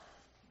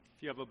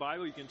If you have a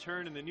Bible, you can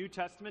turn in the New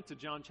Testament to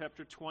John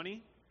chapter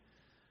 20,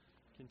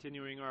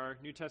 continuing our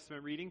New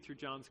Testament reading through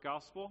John's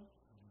Gospel.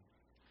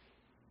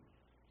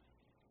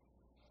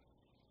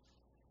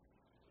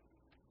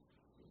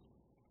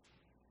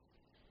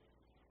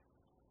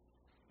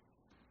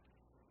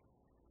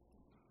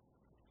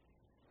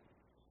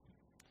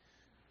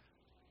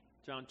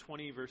 John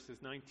 20, verses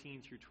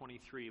 19 through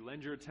 23.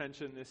 Lend your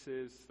attention, this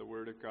is the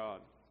Word of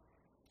God.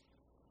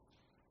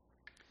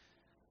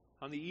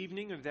 On the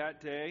evening of that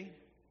day,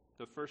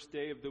 the first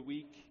day of the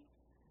week,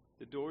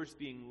 the doors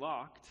being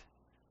locked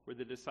where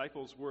the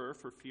disciples were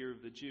for fear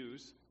of the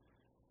Jews,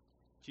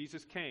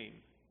 Jesus came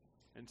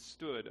and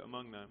stood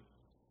among them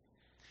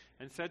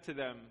and said to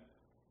them,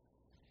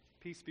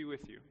 "Peace be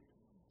with you."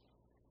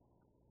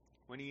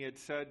 When he had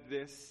said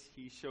this,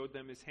 he showed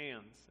them his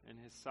hands and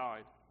his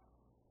side.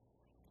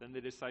 Then the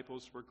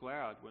disciples were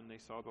glad when they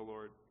saw the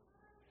Lord.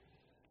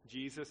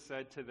 Jesus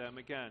said to them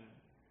again,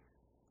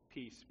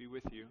 "Peace be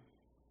with you.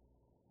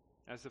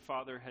 As the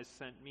Father has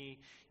sent me,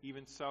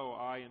 even so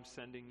I am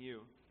sending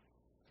you."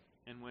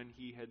 And when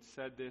he had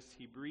said this,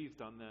 he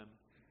breathed on them,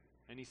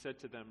 and he said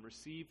to them,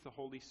 "Receive the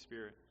Holy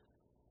Spirit.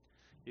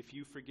 If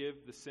you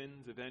forgive the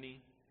sins of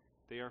any,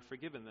 they are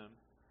forgiven them.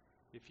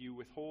 If you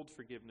withhold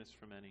forgiveness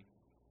from any,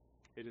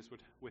 it is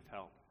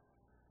withheld."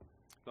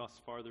 Thus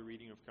far the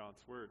reading of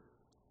God's Word.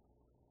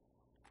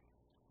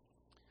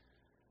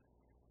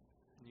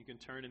 And you can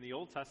turn in the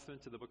Old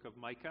Testament to the book of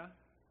Micah,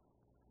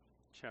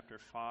 chapter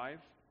 5.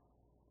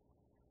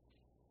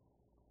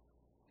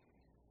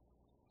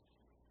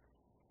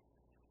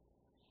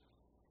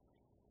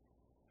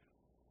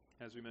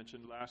 As we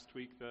mentioned last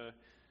week, the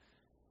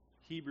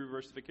Hebrew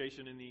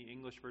versification and the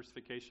English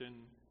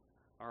versification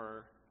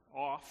are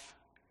off,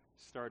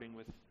 starting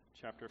with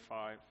chapter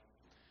 5.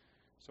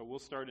 So we'll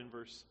start in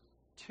verse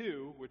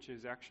 2, which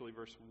is actually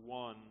verse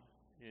 1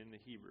 in the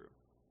Hebrew.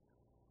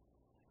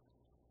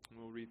 And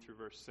we'll read through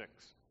verse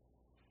 6.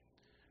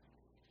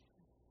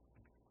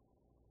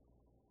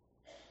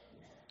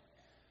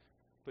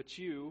 "But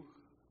you,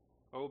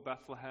 O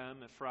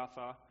Bethlehem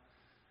Ephrathah,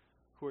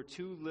 who are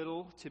too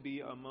little to be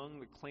among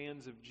the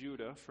clans of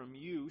Judah, from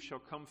you shall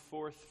come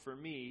forth for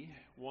me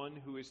one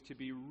who is to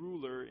be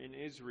ruler in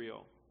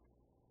Israel,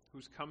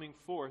 whose coming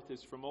forth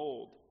is from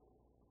old,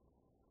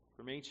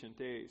 from ancient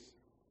days.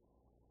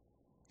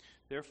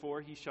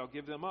 Therefore he shall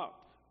give them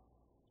up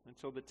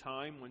until the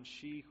time when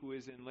she who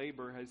is in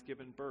labor has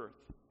given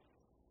birth.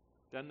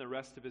 Then the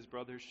rest of his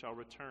brothers shall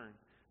return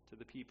to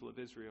the people of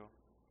Israel.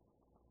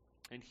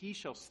 And he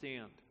shall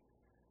stand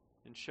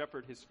and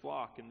shepherd his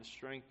flock in the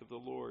strength of the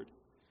Lord,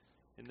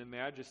 in the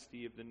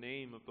majesty of the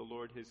name of the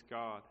Lord his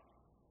God.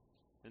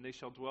 And they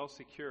shall dwell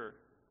secure,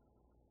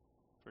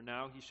 for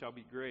now he shall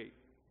be great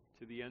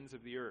to the ends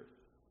of the earth,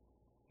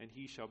 and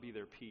he shall be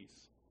their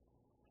peace.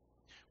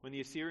 When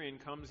the Assyrian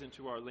comes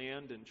into our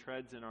land and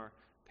treads in our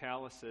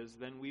palaces,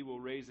 then we will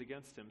raise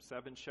against him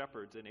 7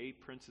 shepherds and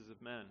 8 princes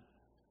of men.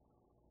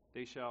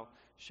 They shall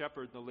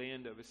shepherd the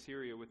land of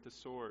Assyria with the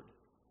sword,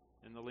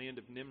 and the land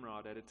of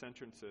Nimrod at its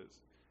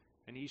entrances,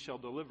 and he shall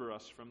deliver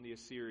us from the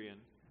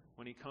Assyrian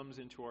when he comes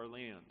into our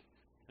land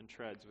and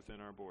treads within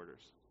our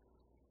borders."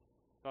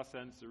 Thus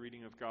ends the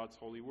reading of God's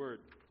holy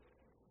word.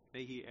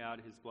 May he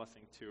add his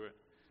blessing to it.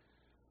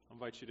 I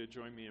invite you to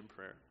join me in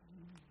prayer.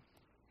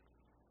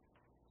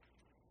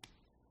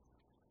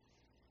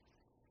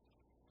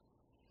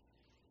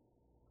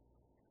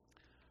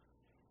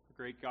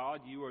 Great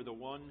God, you are the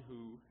one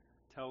who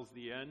tells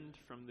the end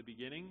from the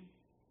beginning.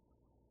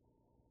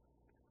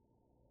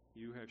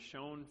 You have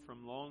shown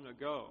from long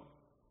ago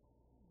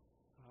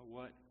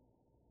what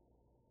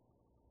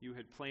you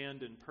had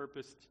planned and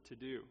purposed to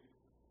do.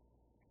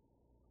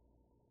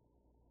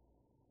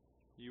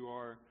 You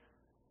are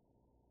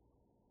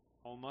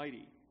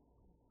almighty,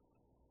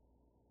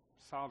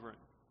 sovereign,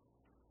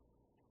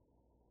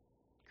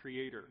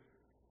 creator,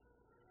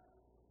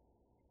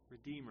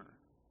 redeemer,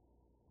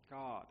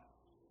 God.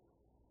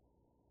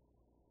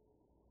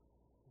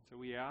 So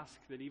we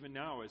ask that even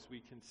now, as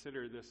we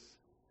consider this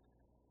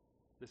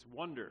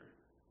wonder,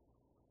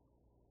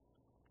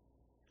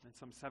 and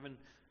some 7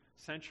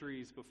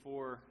 centuries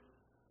before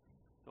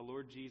the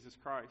Lord Jesus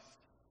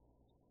Christ,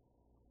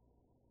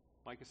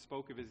 Micah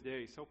spoke of his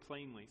day so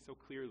plainly, so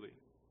clearly.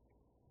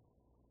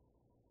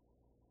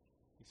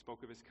 He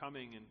spoke of his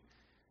coming and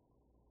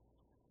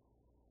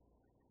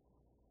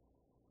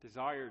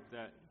desired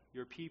that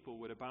your people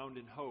would abound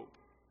in hope.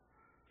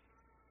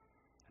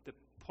 At the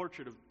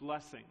portrait of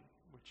blessing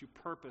which you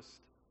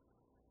purposed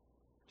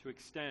to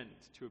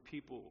extend to a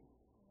people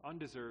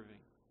undeserving,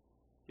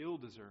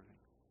 ill-deserving.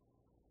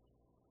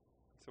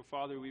 So,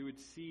 Father, we would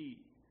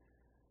see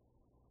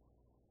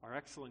our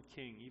excellent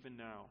King even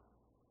now.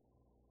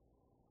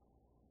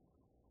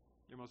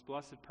 Your most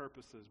blessed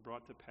purposes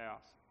brought to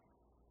pass.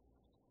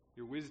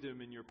 Your wisdom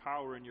and your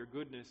power and your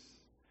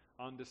goodness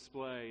on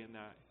display, and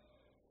that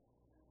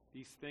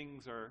these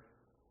things are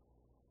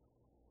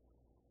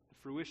the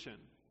fruition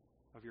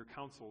of your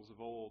counsels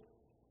of old,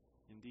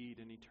 indeed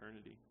in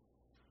eternity.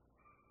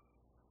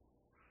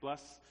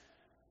 Bless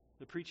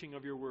the preaching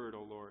of your word,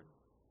 O Lord.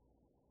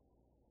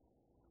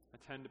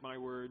 attend my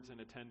words and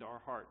attend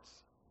our hearts,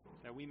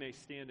 that we may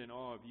stand in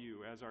awe of you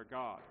as our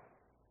God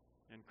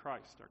and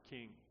Christ, our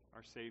King,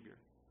 our Savior,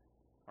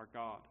 our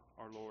God,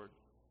 our Lord.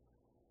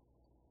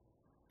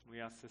 We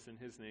ask this in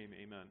his name,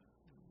 amen.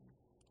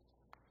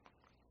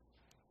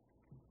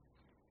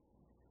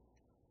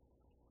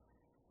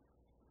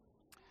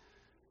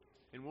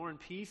 In War and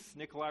Peace,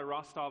 Nikolai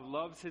Rostov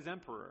loves his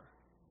emperor,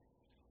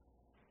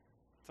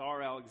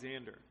 Tsar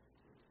Alexander.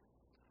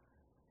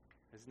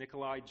 As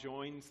Nikolai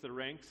joins the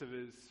ranks of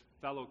his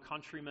fellow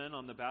countrymen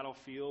on the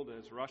battlefield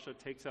as Russia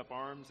takes up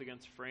arms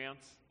against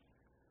France,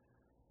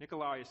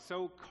 Nikolai is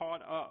so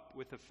caught up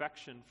with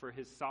affection for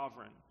his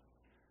sovereign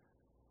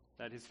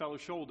that his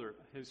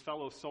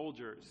fellow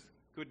soldiers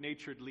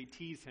good-naturedly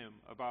tease him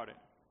about it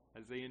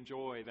as they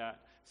enjoy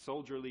that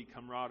soldierly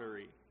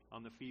camaraderie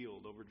on the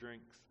field over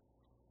drinks.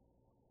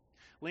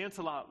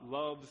 Lancelot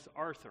loves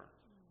Arthur.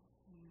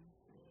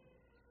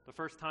 The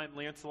first time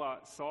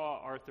Lancelot saw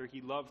Arthur, he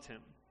loved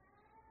him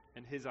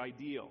and his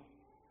ideal.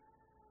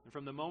 And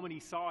from the moment he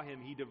saw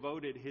him, he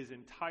devoted his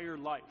entire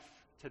life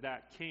to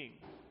that king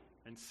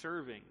and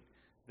serving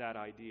that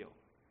ideal.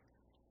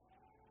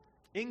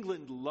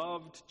 England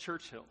loved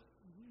Churchill.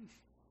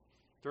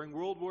 During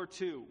World War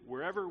II,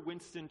 wherever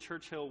Winston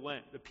Churchill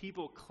went, the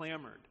people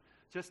clamored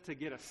just to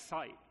get a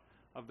sight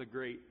of the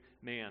great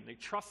man. They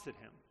trusted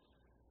him,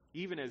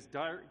 even as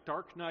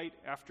dark night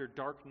after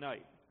dark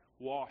night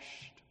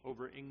washed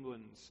over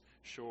England's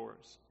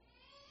shores.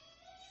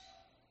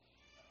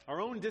 Our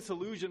own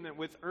disillusionment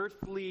with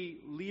earthly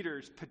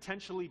leaders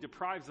potentially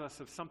deprives us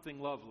of something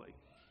lovely,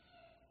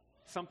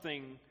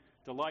 something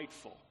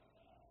delightful.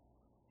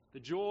 The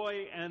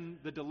joy and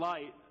the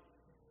delight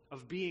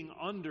of being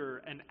under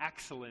an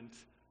excellent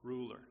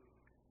ruler,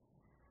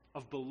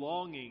 of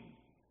belonging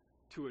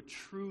to a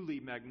truly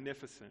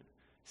magnificent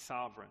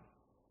sovereign.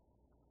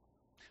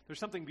 There's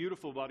something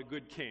beautiful about a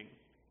good king,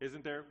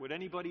 isn't there? Would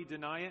anybody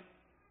deny it?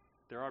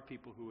 There are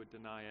people who would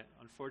deny it,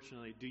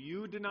 unfortunately. Do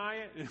you deny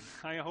it?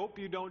 I hope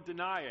you don't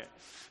deny it.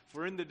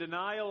 For in the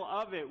denial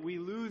of it, we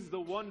lose the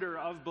wonder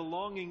of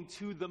belonging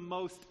to the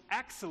most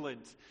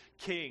excellent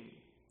king,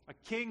 a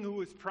king who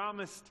was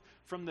promised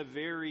from the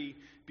very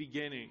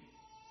beginning.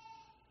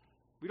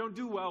 We don't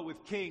do well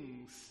with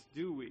kings,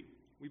 do we?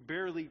 We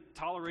barely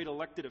tolerate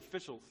elected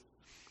officials.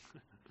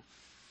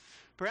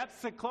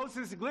 Perhaps the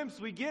closest glimpse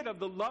we get of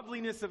the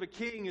loveliness of a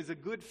king is a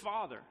good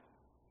father.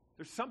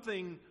 There's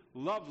something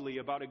lovely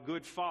about a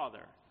good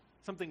father,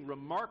 something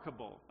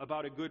remarkable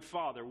about a good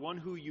father, one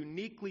who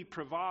uniquely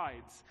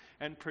provides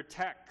and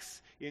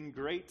protects in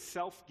great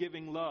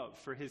self-giving love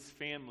for his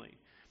family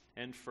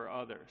and for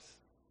others.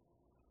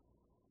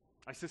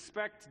 I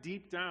suspect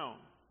deep down,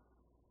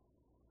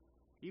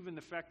 even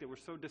the fact that we're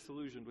so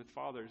disillusioned with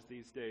fathers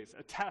these days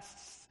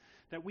attests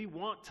that we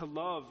want to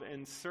love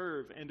and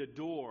serve and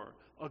adore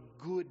a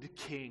good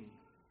king.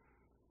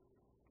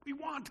 We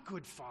want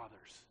good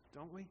fathers,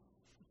 don't we?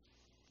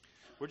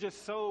 We're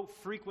just so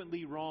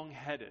frequently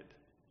wrong-headed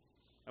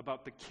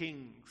about the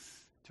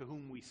kings to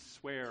whom we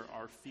swear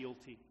our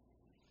fealty,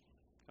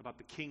 about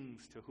the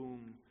kings to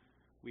whom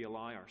we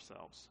ally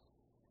ourselves.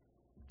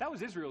 That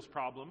was Israel's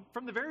problem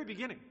from the very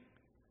beginning,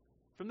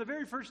 from the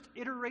very first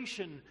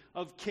iteration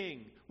of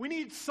king. We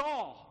need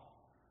Saul.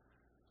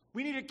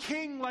 We need a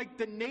king like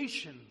the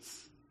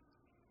nations.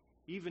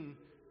 Even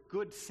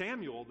good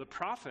Samuel, the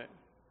prophet,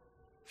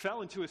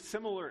 fell into a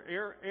similar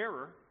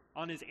error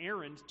on his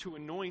errand to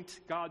anoint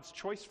God's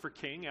choice for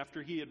king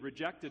after he had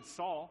rejected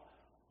Saul.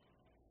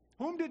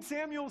 Whom did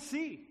Samuel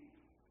see?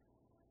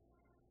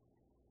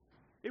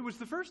 It was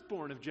the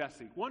firstborn of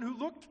Jesse, one who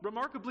looked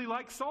remarkably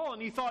like Saul,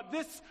 and he thought,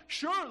 this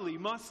surely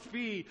must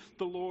be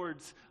the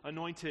Lord's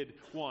anointed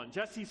one.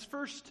 Jesse's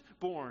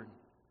firstborn.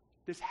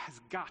 This has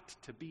got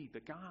to be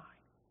the guy.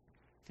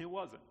 It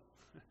wasn't.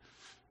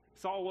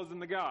 Saul wasn't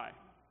the guy.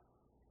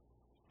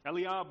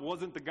 Eliab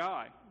wasn't the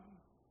guy.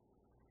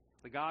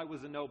 The guy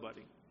was a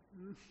nobody.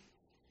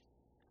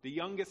 The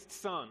youngest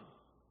son,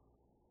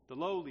 the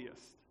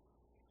lowliest,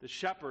 the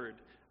shepherd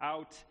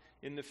out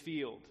in the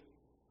field.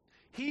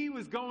 He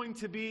was going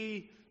to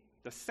be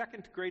the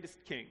second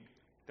greatest king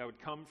that would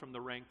come from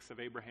the ranks of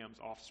Abraham's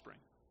offspring.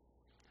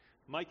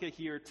 Micah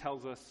here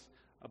tells us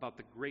about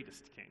the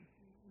greatest king,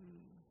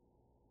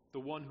 the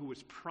one who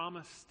was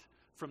promised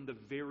from the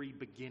very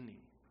beginning.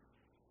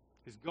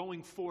 His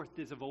going forth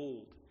is of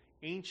old,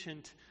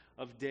 ancient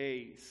of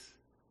days.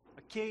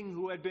 A king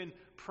who had been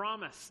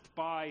promised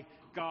by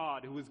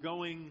God, who was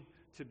going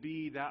to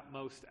be that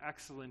most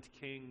excellent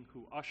king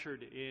who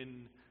ushered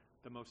in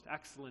the most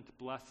excellent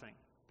blessing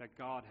that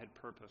God had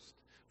purposed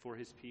for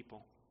his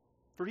people.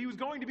 For he was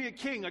going to be a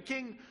king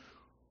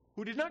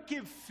who did not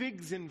give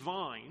figs and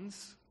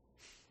vines,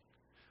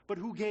 but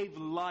who gave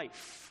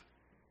life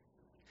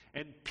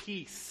and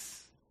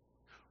peace,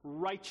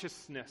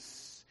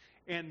 righteousness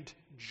and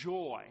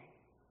joy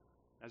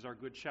as our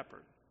good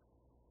shepherd,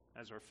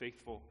 as our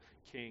faithful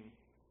king.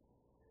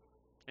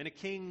 And a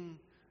king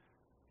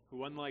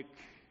who, unlike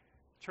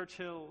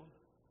Churchill,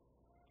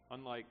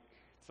 unlike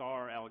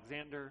Tsar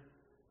Alexander,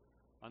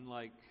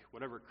 unlike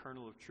whatever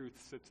kernel of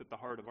truth sits at the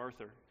heart of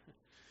Arthur.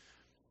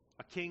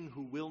 A king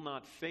who will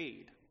not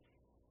fade,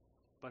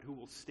 but who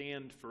will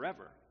stand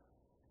forever,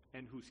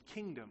 and whose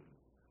kingdom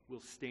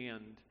will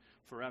stand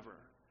forever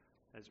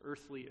as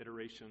earthly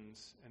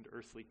iterations and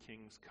earthly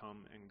kings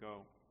come and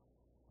go.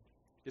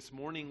 This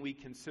morning we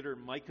consider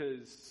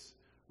Micah's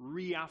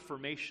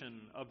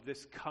reaffirmation of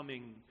this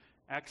coming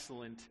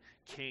excellent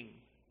king,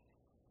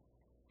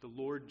 the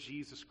Lord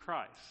Jesus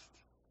Christ,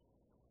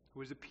 who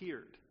has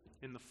appeared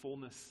in the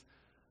fullness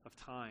of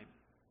time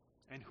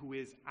and who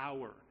is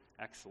our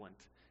excellent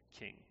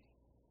king.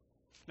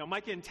 Now,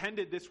 Micah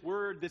intended this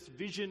word, this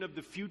vision of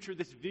the future,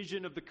 this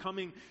vision of the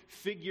coming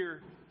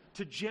figure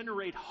to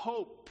generate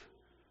hope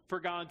for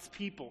God's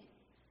people,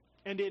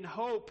 and in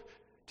hope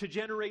to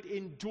generate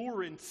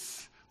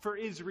endurance for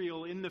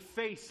Israel in the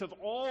face of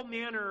all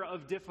manner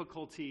of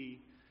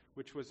difficulty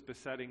which was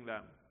besetting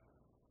them.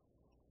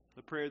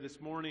 The prayer this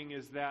morning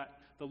is that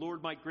the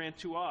Lord might grant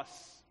to us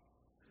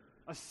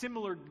a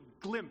similar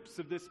glimpse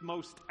of this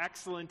most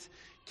excellent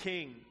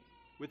king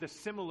with a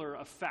similar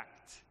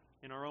effect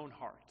in our own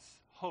hearts.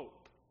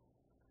 Hope,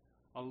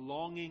 a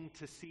longing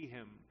to see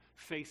him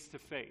face to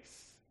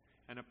face,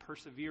 and a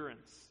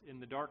perseverance in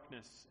the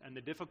darkness and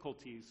the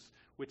difficulties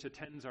which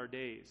attends our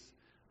days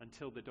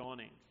until the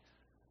dawning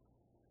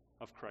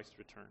of Christ's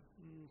return.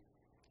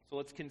 So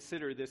let's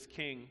consider this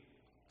king.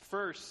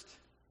 First,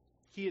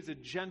 he is a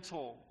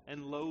gentle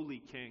and lowly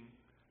king.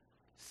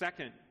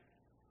 Second,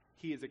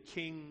 he is a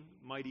king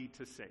mighty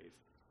to save.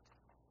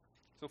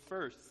 So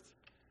first,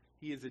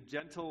 he is a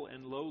gentle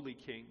and lowly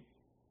king.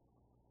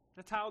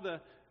 That's how the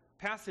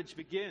passage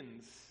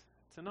begins.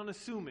 It's an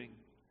unassuming,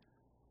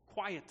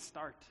 quiet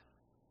start.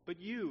 But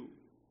you,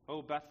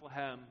 O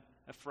Bethlehem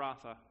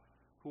Ephrathah,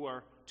 who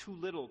are too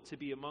little to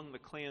be among the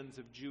clans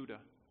of Judah,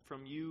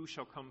 from you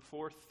shall come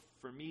forth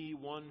for me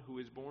one who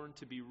is born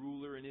to be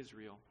ruler in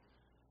Israel,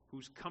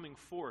 whose coming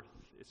forth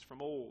is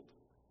from old,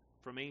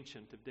 from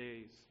ancient of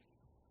days.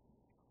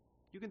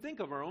 You can think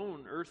of our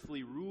own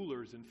earthly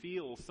rulers and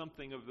feel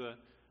something of the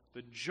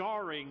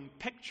jarring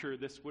picture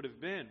this would have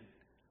been.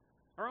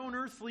 Our own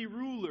earthly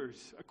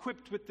rulers,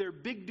 equipped with their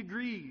big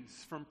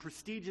degrees from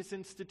prestigious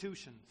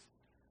institutions,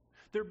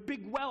 their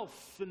big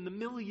wealth in the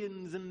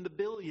millions and the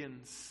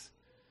billions,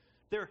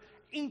 their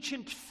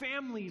ancient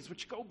families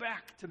which go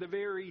back to the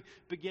very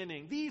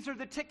beginning. These are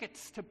the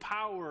tickets to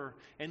power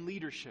and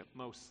leadership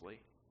mostly.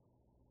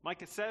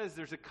 Micah says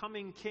there's a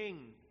coming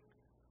king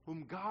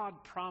whom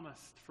God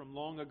promised from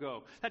long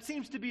ago. That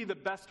seems to be the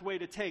best way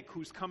to take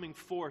whose coming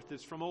forth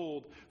is from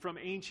old, from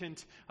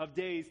ancient of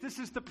days. This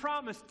is the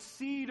promised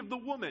seed of the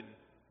woman.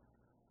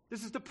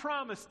 This is the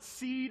promised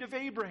seed of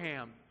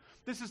Abraham.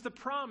 This is the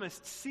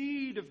promised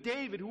seed of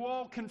David, who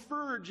all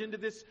converge into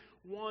this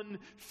one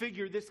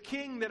figure, this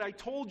king that I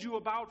told you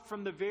about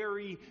from the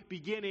very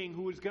beginning,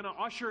 who is going to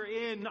usher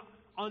in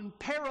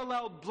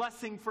unparalleled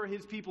blessing for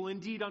his people,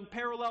 indeed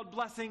unparalleled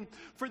blessing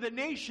for the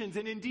nations,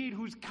 and indeed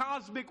whose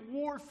cosmic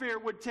warfare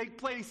would take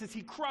place as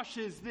he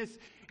crushes this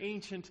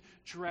ancient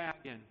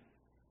dragon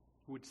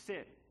who would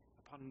sit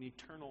upon an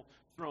eternal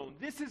throne.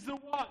 This is the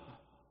one.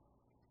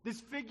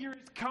 This figure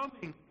is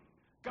coming.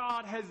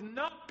 God has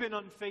not been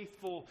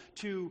unfaithful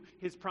to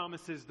his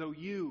promises, though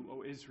you,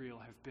 O Israel,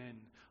 have been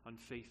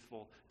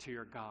unfaithful to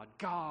your God.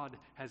 God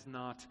has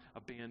not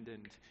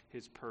abandoned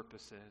his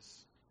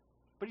purposes.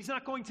 But he's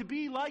not going to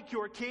be like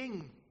your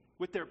king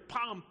with their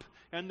pomp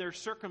and their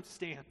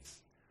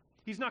circumstance.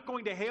 He's not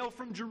going to hail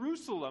from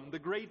Jerusalem, the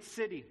great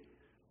city.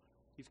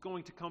 He's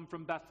going to come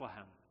from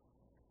Bethlehem.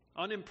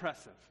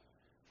 Unimpressive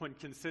when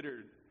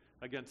considered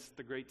against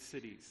the great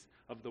cities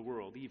of the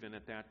world, even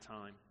at that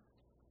time.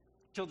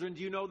 Children,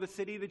 do you know the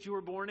city that you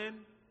were born in?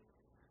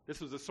 This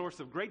was a source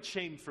of great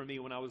shame for me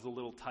when I was a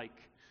little tyke.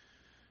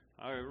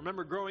 I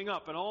remember growing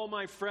up and all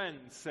my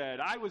friends said,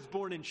 I was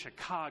born in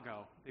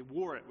Chicago. They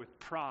wore it with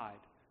pride.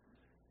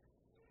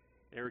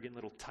 Arrogant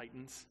little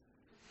titans.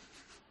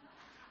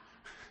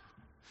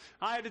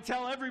 I had to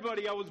tell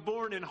everybody I was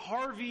born in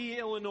Harvey,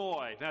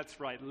 Illinois. That's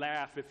right,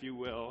 laugh if you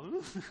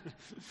will.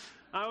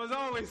 I was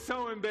always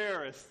so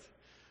embarrassed.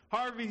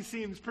 Harvey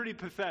seems pretty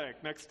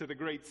pathetic next to the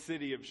great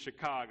city of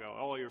Chicago,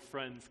 all your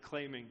friends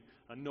claiming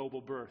a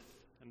noble birth,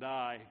 and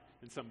I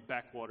in some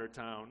backwater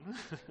town.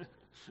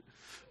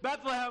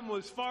 Bethlehem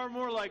was far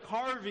more like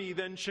Harvey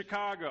than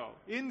Chicago.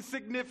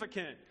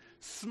 Insignificant,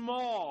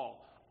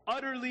 small,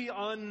 utterly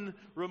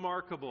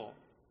unremarkable.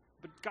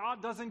 But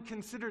God doesn't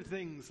consider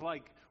things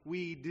like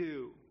we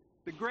do.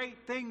 The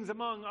great things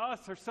among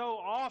us are so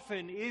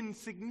often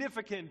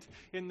insignificant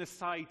in the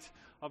sight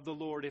of the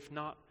Lord, if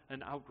not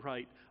an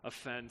outright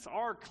offense.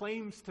 Our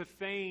claims to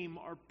fame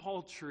are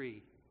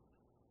paltry,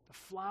 the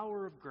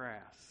flower of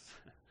grass.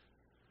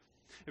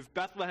 If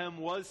Bethlehem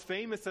was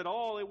famous at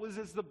all, it was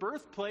as the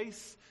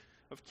birthplace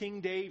of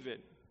King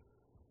David.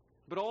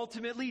 But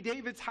ultimately,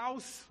 David's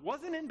house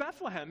wasn't in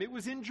Bethlehem. It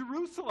was in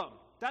Jerusalem.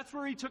 That's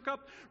where he took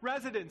up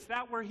residence.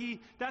 That's where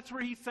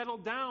he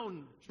settled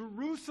down.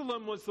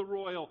 Jerusalem was the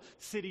royal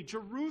city.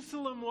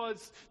 Jerusalem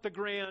was the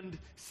grand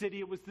city.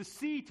 It was the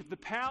seat of the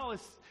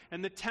palace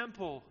and the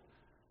temple.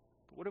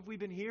 But what have we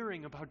been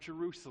hearing about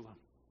Jerusalem?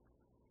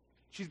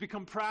 She's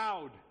become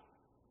proud.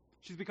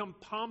 She's become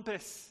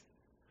pompous.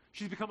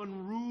 She's become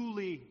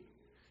unruly.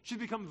 She's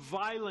become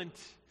violent.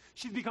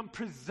 She's become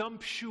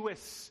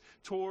presumptuous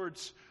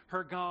towards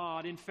her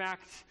God. In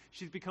fact,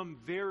 she's become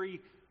very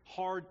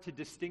hard to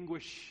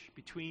distinguish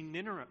between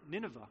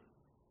Nineveh,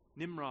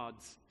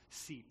 Nimrod's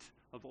seat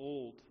of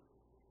old,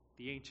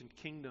 the ancient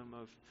kingdom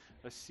of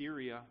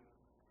Assyria.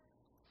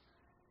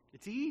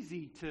 It's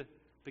easy to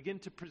begin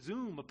to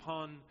presume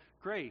upon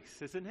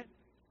grace, isn't it?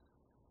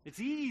 It's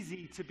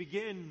easy to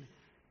begin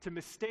to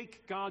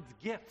mistake God's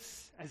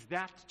gifts as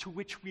that to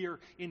which we are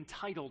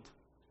entitled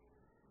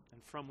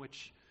and from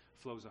which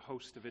flows a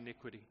host of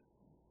iniquity.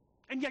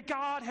 And yet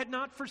God had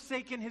not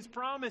forsaken his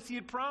promise. He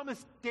had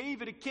promised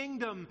David a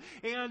kingdom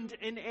and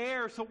an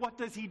heir. So what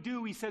does he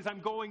do? He says,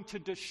 I'm going to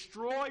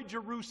destroy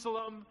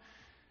Jerusalem,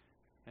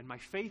 and my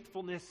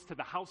faithfulness to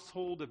the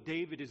household of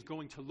David is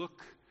going to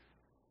look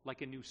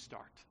like a new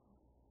start.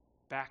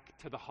 Back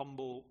to the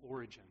humble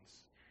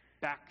origins.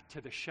 Back to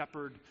the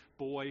shepherd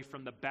boy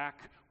from the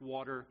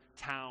backwater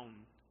town.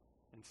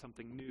 And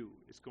something new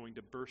is going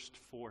to burst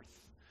forth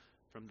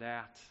from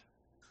that.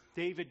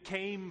 David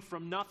came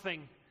from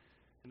nothing,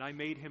 and I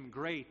made him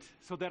great,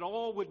 so that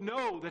all would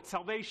know that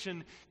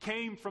salvation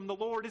came from the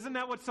Lord. Isn't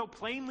that what's so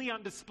plainly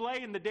on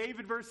display in the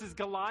David versus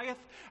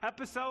Goliath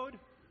episode?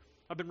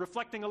 I've been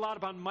reflecting a lot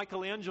about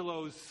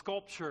Michelangelo's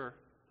sculpture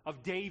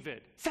of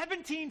David,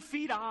 17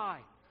 feet high.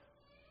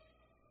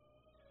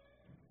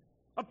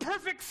 A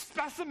perfect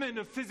specimen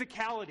of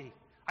physicality.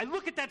 I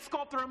look at that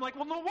sculptor, I'm like,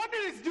 well, no wonder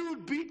this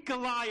dude beat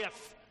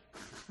Goliath.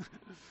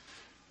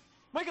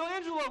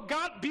 Michelangelo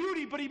got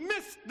beauty, but he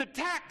missed the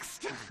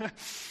text.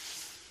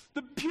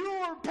 The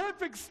pure,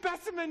 perfect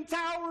specimen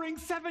towering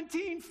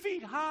 17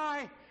 feet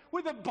high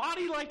with a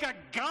body like a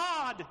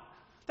god.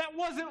 That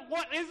wasn't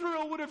what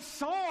Israel would have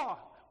saw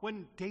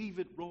when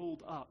David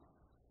rolled up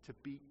to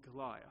beat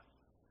Goliath.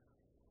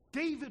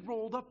 David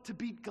rolled up to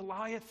beat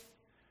Goliath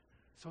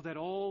so that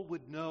all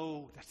would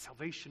know that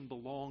salvation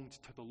belonged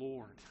to the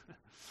Lord.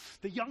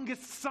 The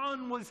youngest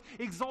son was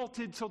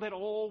exalted so that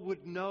all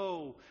would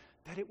know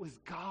that it was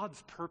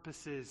God's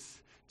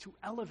purposes to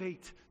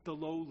elevate the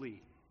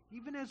lowly,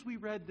 even as we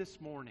read this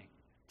morning,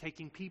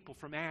 taking people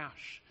from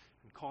ash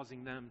and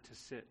causing them to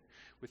sit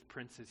with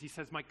princes. He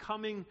says, my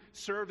coming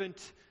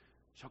servant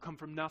shall come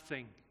from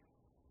nothing,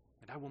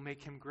 and I will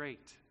make him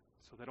great,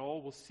 so that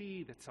all will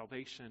see that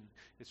salvation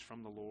is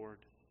from the Lord.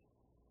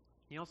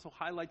 He also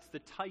highlights the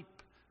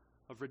type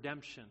of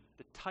redemption,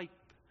 the type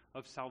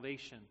of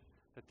salvation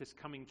that this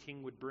coming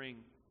king would bring.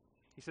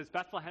 He says,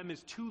 Bethlehem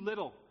is too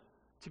little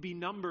to be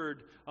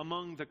numbered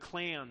among the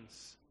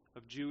clans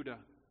of Judah.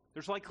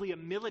 There's likely a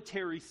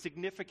military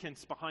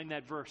significance behind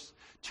that verse.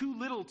 Too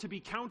little to be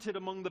counted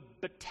among the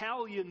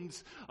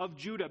battalions of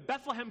Judah.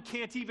 Bethlehem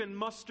can't even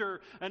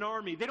muster an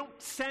army. They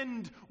don't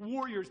send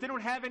warriors. They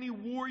don't have any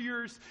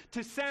warriors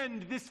to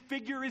send. This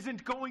figure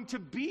isn't going to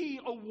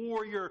be a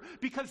warrior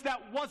because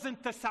that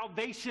wasn't the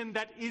salvation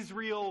that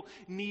Israel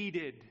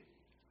needed.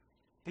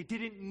 They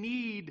didn't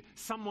need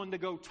someone to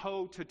go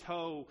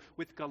toe-to-toe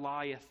with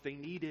Goliath. They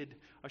needed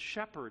a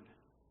shepherd.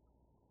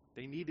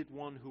 They needed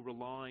one who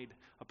relied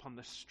upon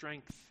the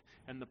strength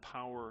and the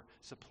power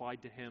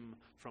supplied to him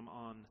from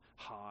on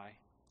high.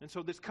 And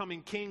so this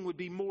coming king would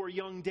be more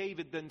young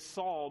David than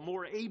Saul,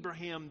 more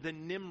Abraham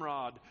than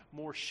Nimrod,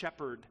 more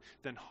shepherd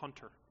than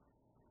hunter.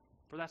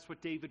 For that's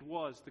what David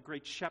was, the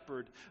great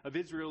shepherd of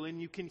Israel.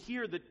 And you can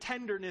hear the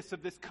tenderness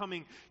of this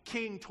coming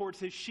king towards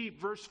his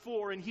sheep. Verse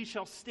 4, and he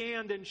shall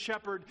stand and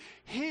shepherd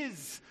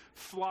his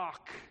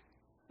flock.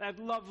 That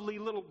lovely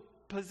little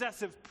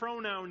possessive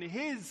pronoun,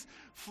 his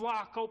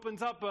flock,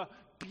 opens up a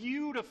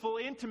beautiful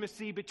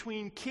intimacy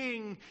between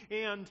king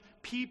and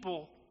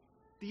people.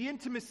 The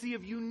intimacy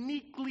of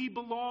uniquely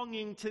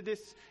belonging to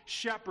this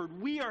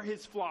shepherd. We are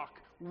his flock.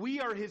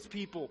 We are his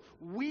people.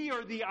 We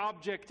are the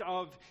object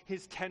of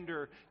his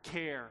tender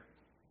care.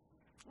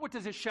 What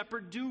does a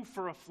shepherd do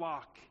for a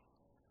flock?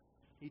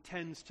 He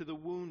tends to the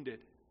wounded.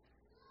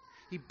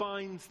 He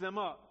binds them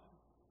up.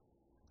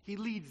 He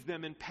leads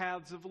them in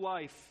paths of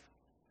life.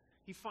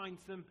 He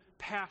finds them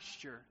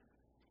pasture.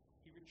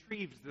 He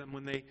retrieves them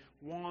when they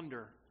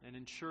wander and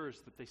ensures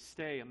that they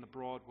stay on the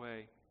broad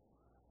way.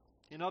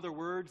 In other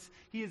words,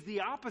 he is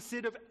the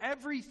opposite of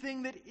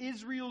everything that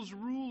Israel's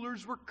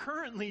rulers were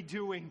currently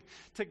doing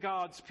to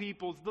God's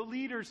people. The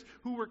leaders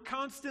who were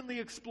constantly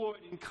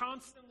exploiting,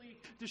 constantly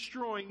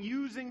destroying,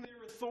 using their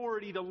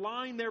authority to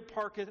line their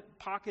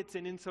pockets,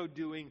 and in so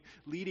doing,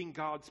 leading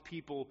God's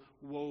people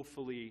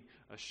woefully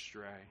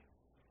astray.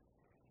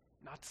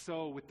 Not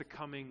so with the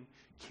coming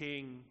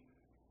king.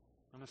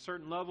 On a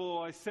certain level,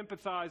 I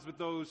sympathize with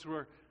those who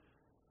are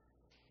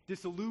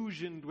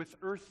disillusioned with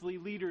earthly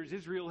leaders.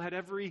 Israel had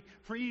every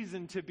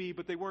reason to be,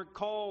 but they weren't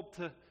called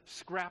to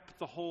scrap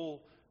the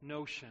whole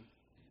notion.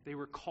 They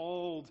were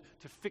called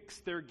to fix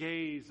their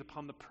gaze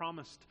upon the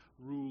promised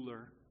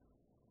ruler,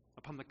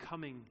 upon the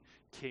coming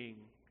king,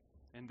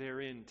 and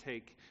therein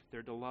take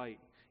their delight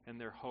and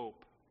their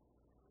hope.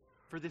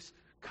 For this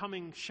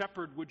coming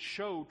shepherd would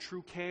show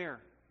true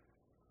care.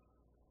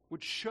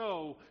 would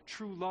show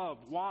true love.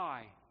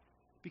 Why?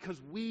 Because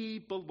we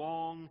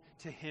belong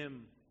to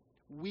him.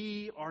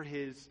 We are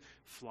his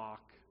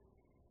flock.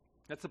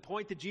 That's the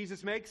point that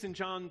Jesus makes in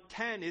John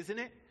 10, isn't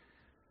it?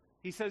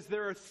 He says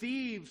there are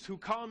thieves who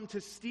come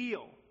to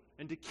steal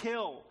and to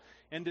kill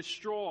and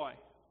destroy.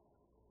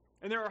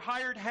 And there are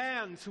hired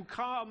hands who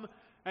come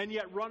and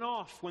yet run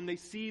off when they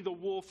see the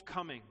wolf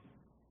coming.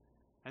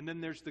 And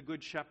then there's the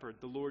Good Shepherd,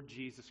 the Lord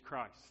Jesus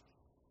Christ,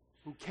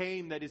 who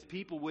came that his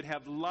people would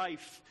have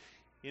life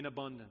in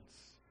abundance,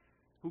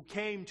 who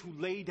came to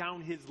lay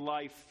down his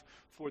life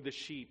for the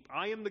sheep.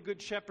 I am the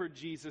Good Shepherd,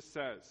 Jesus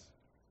says.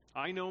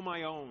 I know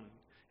my own,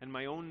 and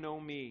my own know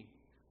me,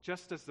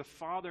 just as the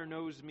Father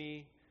knows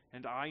me,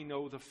 and I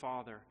know the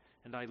Father,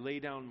 and I lay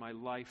down my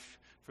life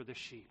for the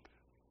sheep.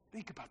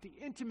 Think about the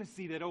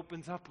intimacy that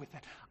opens up with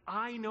that.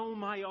 I know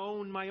my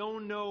own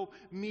know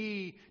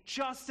me,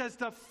 just as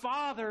the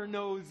Father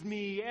knows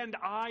me, and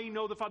I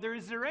know the Father.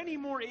 Is there any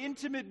more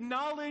intimate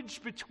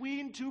knowledge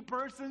between two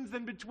persons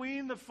than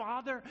between the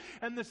Father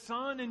and the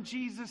Son? And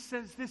Jesus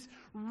says this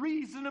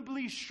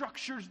reasonably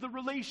structures the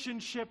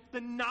relationship,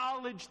 the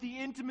knowledge, the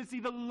intimacy,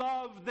 the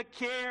love, the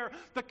care,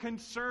 the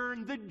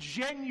concern, the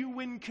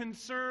genuine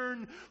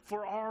concern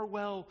for our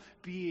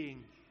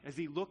well-being as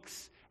he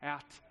looks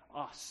at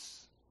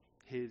us,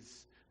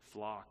 his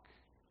flock.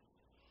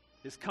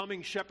 His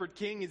coming shepherd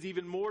king is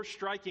even more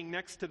striking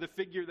next to the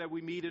figure that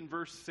we meet in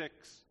verse 6.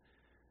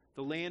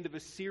 The land of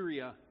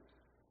Assyria,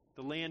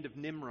 the land of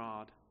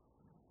Nimrod.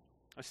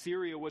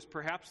 Assyria was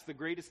perhaps the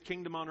greatest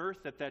kingdom on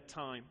earth at that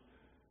time,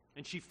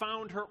 and she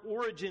found her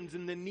origins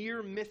in the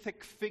near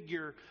mythic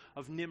figure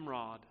of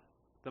Nimrod,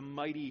 the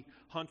mighty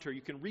hunter.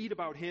 You can read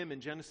about him in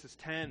Genesis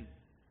 10.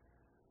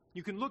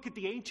 You can look at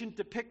the ancient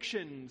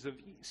depictions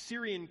of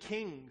Syrian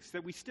kings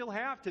that we still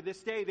have to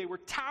this day. They were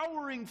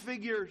towering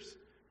figures.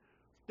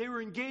 They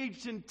were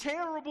engaged in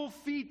terrible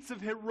feats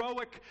of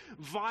heroic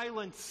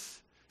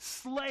violence,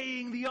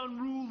 slaying the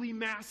unruly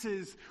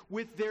masses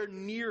with their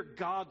near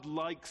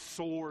godlike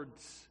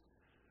swords.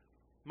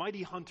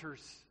 Mighty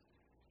hunters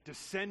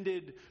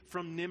descended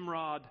from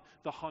Nimrod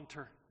the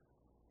hunter.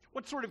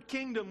 What sort of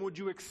kingdom would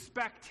you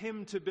expect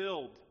him to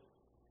build?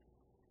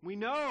 We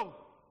know.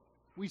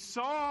 We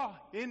saw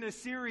in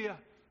Assyria,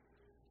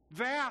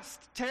 vast,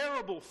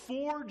 terrible,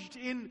 forged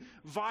in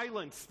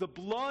violence, the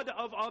blood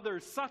of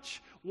others.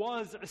 Such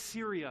was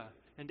Assyria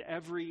and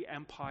every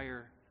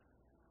empire,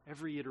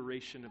 every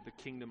iteration of the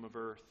kingdom of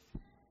earth.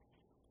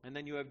 And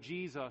then you have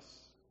Jesus,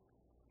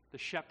 the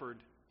shepherd,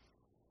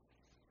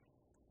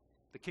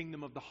 the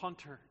kingdom of the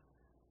hunter,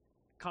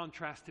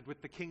 contrasted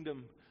with the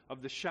kingdom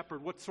of the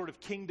shepherd. What sort of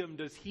kingdom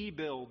does he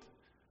build?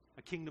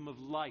 A kingdom of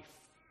life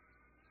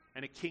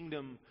and a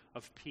kingdom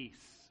of peace.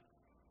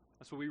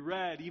 That's what we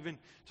read even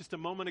just a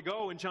moment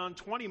ago in John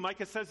 20.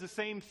 Micah says the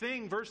same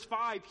thing. Verse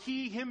 5,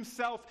 he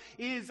himself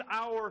is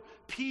our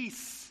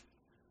peace.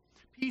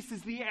 Peace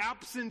is the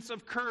absence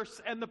of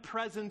curse and the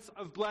presence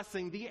of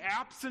blessing, the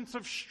absence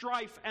of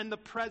strife and the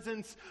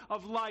presence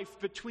of life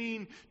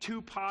between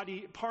two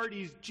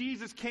parties.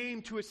 Jesus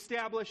came to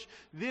establish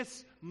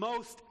this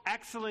most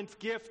excellent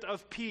gift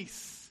of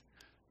peace.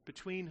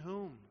 Between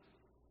whom?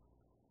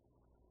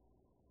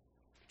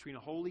 Between a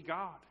holy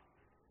God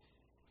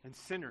and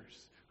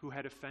sinners who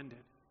had offended.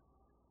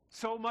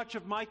 So much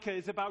of Micah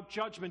is about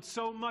judgment.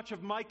 So much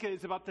of Micah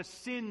is about the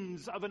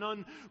sins of an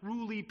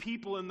unruly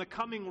people and the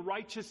coming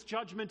righteous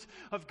judgment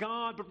of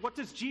God. But what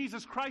does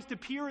Jesus Christ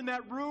appear in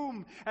that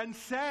room and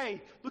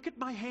say? Look at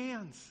my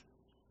hands.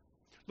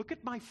 Look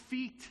at my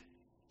feet.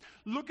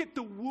 Look at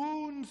the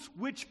wounds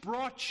which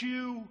brought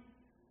you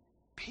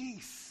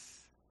peace.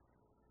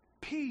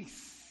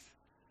 Peace.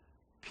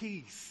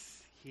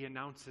 Peace, he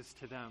announces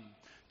to them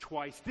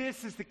twice.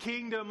 This is the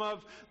kingdom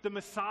of the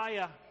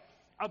Messiah.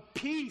 A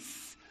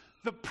peace,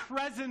 the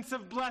presence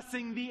of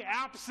blessing, the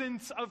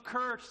absence of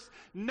curse,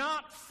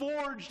 not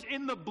forged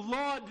in the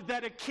blood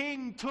that a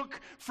king took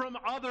from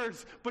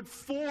others, but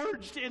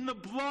forged in the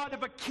blood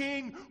of a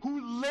king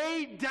who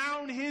laid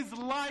down his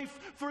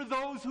life for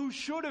those who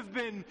should have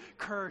been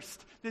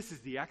cursed. This is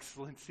the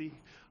excellency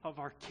of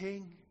our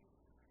King,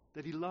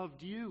 that he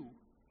loved you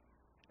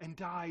and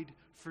died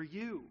for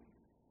you,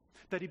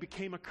 that he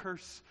became a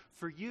curse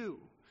for you,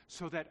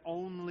 so that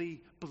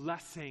only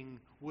blessing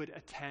would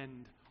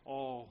attend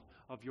all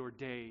of your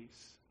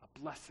days, a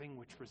blessing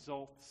which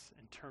results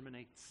and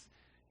terminates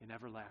in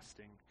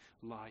everlasting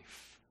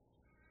life.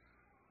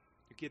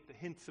 You get the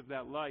hints of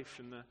that life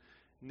in the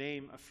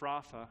name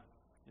Ephrathah.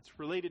 It's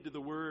related to the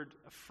word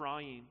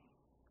Ephraim,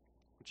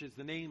 which is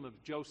the name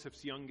of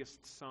Joseph's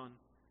youngest son.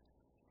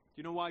 Do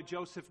you know why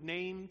Joseph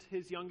named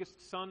his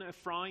youngest son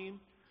Ephraim?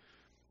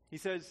 He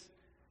says,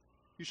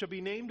 you shall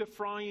be named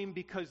Ephraim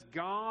because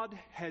God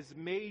has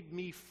made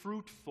me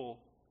fruitful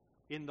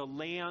in the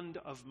land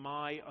of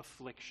my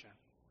affliction.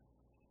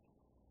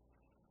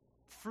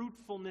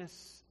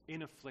 Fruitfulness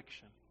in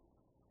affliction.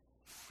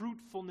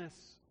 Fruitfulness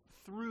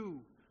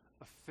through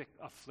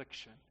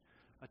affliction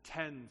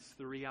attends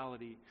the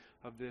reality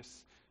of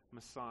this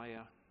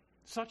Messiah.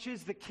 Such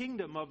is the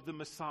kingdom of the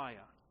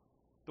Messiah.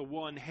 the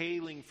one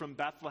hailing from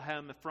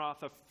Bethlehem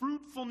Ephrathah.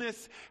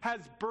 Fruitfulness has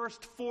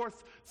burst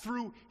forth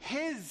through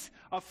his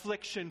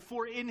affliction,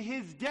 for in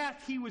his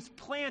death he was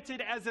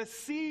planted as a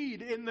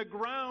seed in the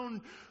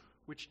ground,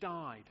 which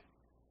died,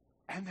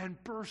 and then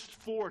burst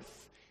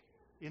forth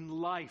in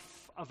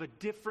life of a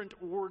different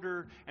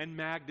order and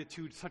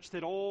magnitude, such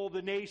that all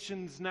the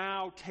nations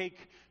now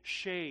take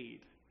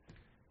shade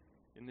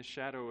in the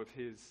shadow of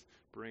his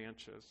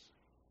branches.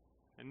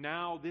 And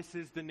now this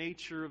is the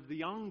nature of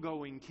the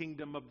ongoing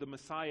kingdom of the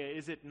Messiah,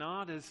 is it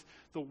not? As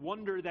the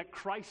wonder that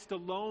Christ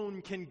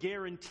alone can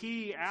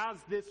guarantee as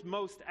this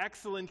most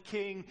excellent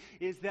King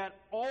is that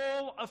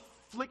all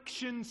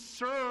affliction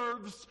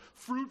serves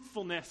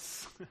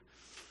fruitfulness.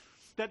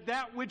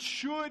 that which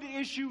should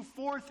issue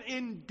forth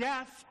in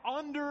death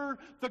under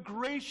the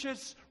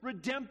gracious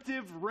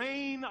redemptive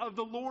reign of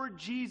the Lord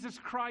Jesus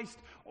Christ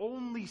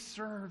only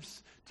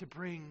serves to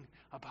bring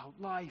about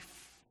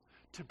life,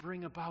 to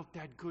bring about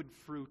that good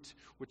fruit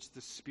which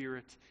the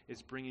Spirit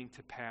is bringing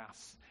to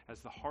pass as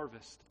the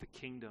harvest of the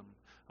kingdom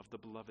of the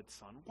beloved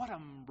Son. What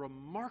a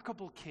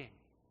remarkable King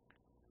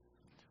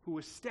who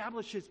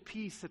establishes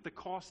peace at the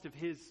cost of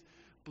his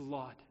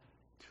blood,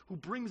 who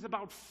brings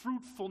about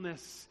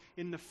fruitfulness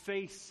in the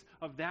face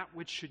of that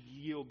which should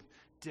yield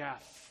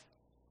death.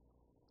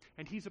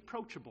 And he's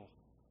approachable.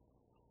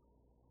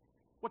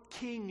 What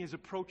king is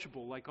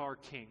approachable like our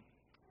King?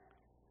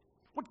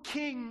 What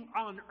king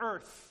on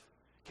earth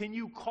can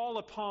you call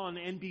upon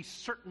and be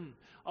certain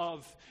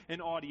of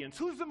an audience?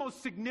 Who's the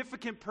most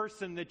significant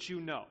person that you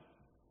know?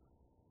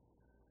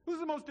 Who's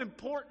the most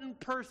important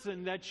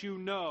person that you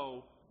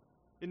know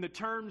in the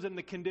terms and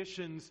the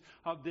conditions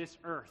of this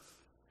earth?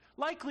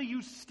 Likely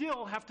you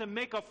still have to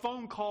make a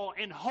phone call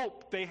and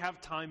hope they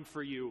have time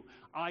for you,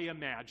 I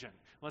imagine.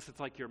 Unless it's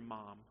like your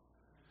mom.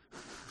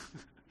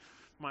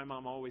 My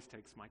mom always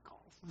takes my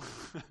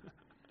calls.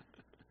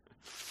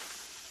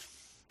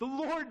 The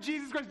Lord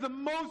Jesus Christ, the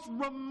most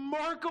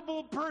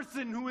remarkable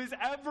person who has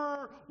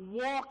ever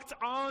walked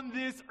on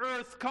this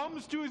earth,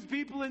 comes to his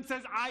people and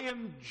says, I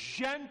am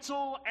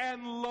gentle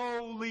and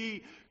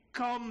lowly,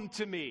 come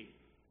to me.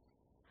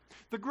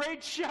 The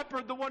great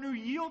shepherd, the one who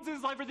yields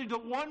his life for thee, the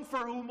one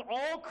for whom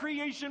all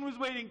creation was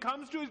waiting,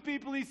 comes to his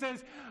people. He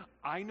says,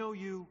 I know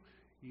you,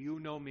 you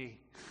know me.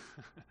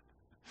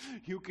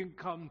 You can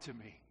come to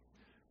me.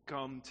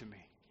 Come to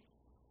me.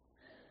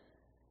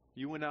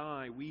 You and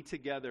I, we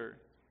together,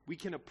 we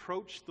can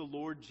approach the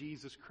Lord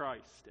Jesus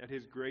Christ at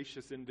his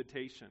gracious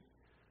invitation.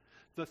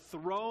 The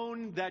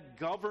throne that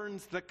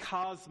governs the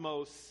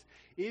cosmos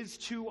is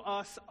to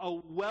us a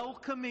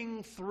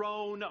welcoming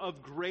throne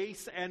of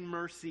grace and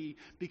mercy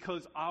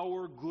because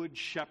our good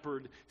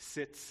shepherd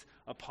sits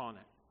upon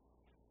it.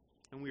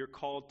 And we are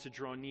called to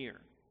draw near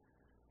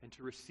and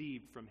to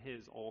receive from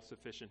his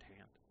all-sufficient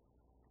hand.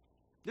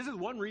 This is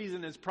one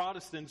reason as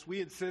Protestants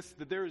we insist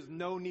that there is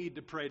no need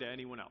to pray to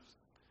anyone else.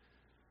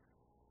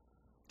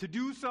 To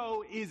do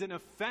so is an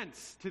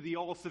offense to the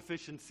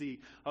all-sufficiency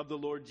of the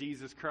Lord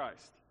Jesus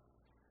Christ.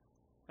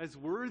 As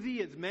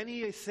worthy as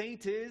many a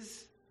saint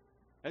is,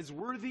 as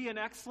worthy and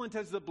excellent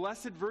as the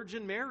Blessed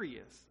Virgin Mary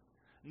is,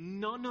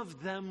 none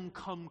of them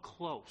come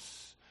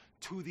close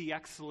to the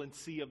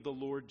excellency of the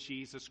Lord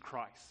Jesus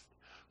Christ,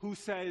 who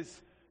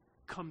says,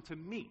 come to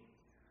me.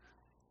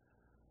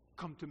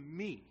 Come to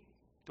me.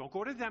 Don't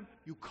go to them.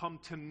 You come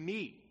to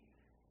me,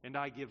 and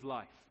I give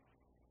life,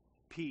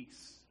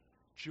 peace,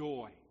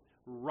 joy,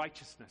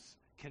 righteousness,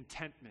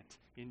 contentment,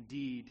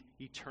 indeed,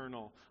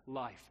 eternal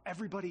life.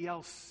 Everybody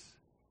else,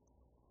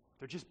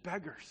 they're just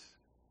beggars,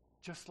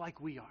 just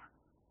like we are,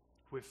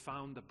 who have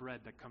found the bread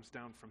that comes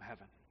down from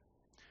heaven.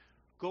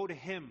 Go to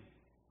him,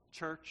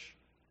 church,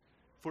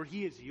 for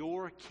he is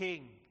your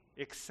King,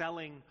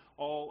 excelling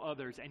all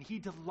others, and he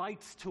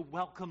delights to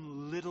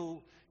welcome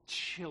little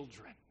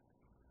children.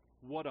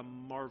 What a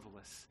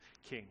marvelous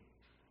King.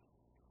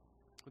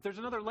 But there's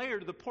another layer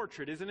to the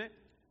portrait, isn't it?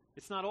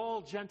 It's not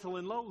all gentle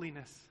and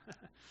lowliness.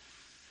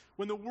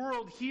 When the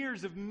world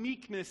hears of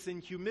meekness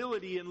and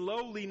humility and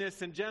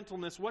lowliness and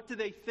gentleness, what do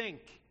they think?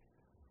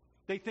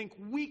 They think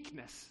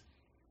weakness,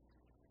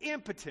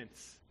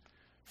 impotence,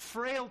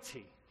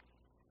 frailty.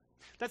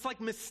 That's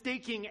like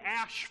mistaking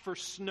ash for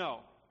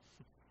snow.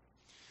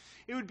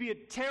 It would be a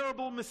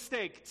terrible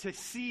mistake to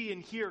see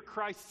and hear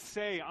Christ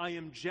say, I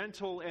am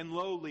gentle and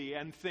lowly,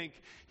 and think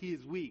he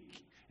is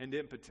weak and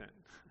impotent.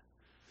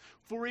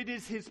 For it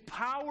is his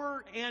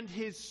power and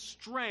his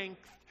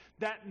strength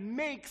that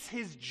makes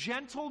his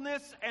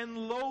gentleness and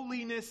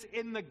lowliness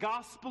in the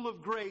gospel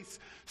of grace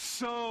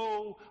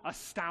so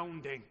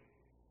astounding,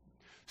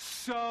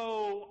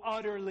 so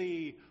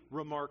utterly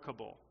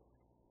remarkable.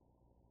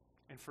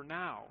 And for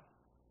now,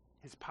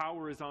 his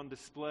power is on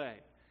display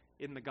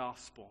in the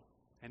gospel,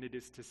 and it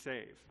is to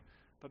save.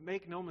 But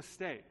make no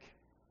mistake,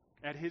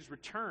 at his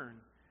return,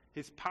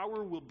 his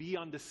power will be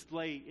on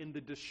display in the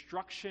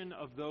destruction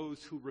of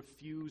those who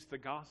refuse the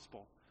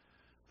gospel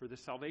for the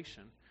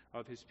salvation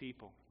of his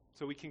people.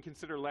 So we can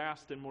consider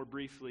last and more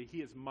briefly,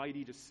 he is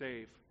mighty to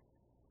save.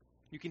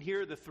 You can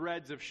hear the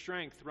threads of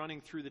strength running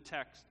through the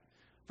text.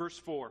 Verse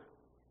 4,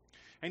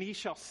 And he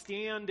shall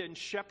stand and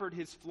shepherd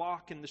his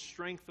flock in the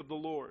strength of the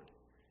Lord,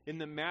 in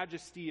the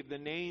majesty of the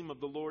name of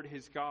the Lord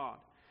his God.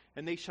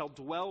 And they shall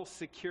dwell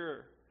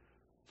secure,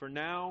 for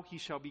now he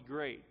shall be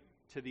great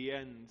to the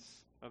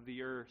ends of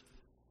the earth.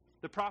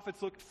 The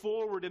prophets looked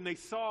forward and they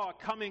saw a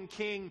coming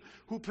king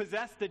who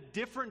possessed a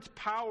different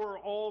power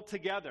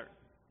altogether.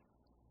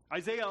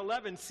 Isaiah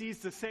 11 sees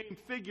the same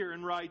figure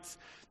and writes,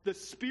 "The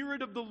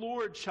Spirit of the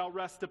Lord shall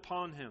rest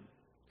upon him,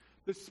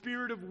 the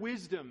Spirit of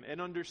wisdom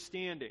and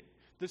understanding,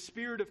 the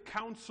Spirit of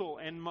counsel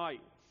and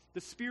might,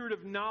 the Spirit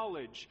of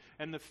knowledge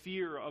and the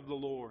fear of the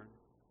Lord."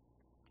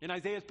 In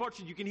Isaiah's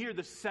portrait, you can hear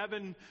the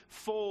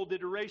sevenfold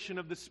iteration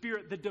of the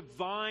Spirit, the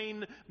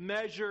divine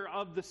measure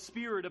of the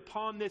Spirit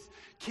upon this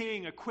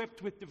king,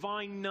 equipped with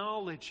divine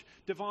knowledge,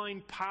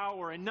 divine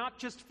power, and not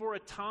just for a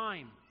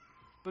time,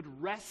 but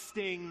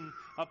resting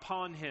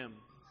upon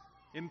him,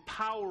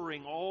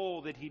 empowering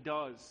all that he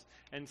does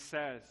and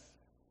says.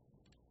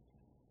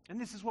 And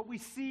this is what we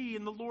see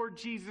in the Lord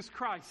Jesus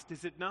Christ,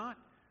 is it not?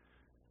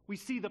 We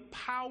see the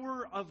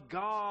power of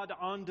God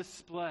on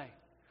display,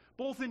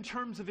 both in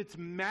terms of its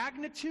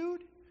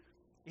magnitude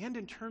and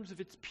in terms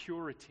of its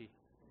purity.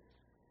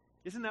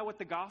 Isn't that what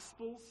the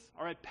Gospels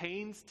are at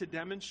pains to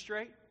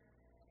demonstrate?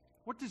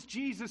 What does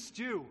Jesus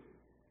do?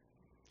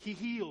 He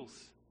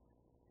heals.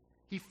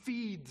 He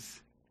feeds.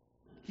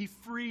 He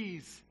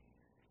frees.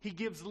 He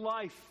gives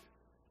life.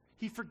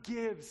 He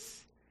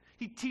forgives.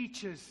 He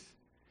teaches.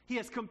 He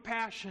has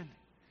compassion.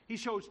 He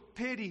shows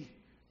pity.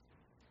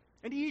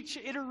 And each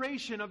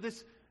iteration of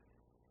this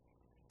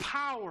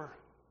power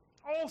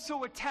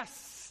also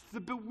attests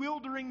the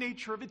bewildering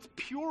nature of its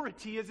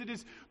purity as it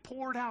is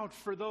poured out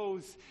for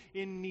those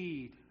in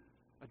need.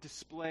 A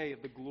display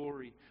of the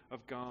glory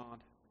of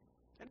God.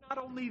 And not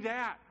only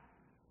that,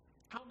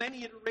 how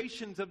many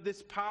iterations of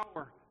this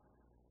power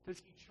does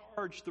he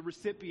charge the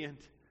recipient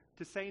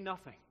to say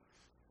nothing?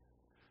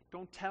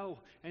 Don't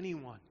tell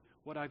anyone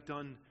what I've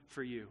done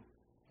for you.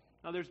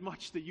 Now, there's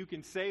much that you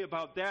can say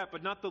about that,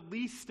 but not the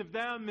least of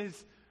them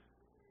is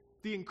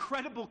the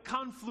incredible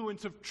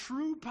confluence of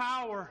true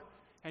power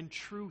and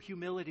true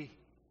humility.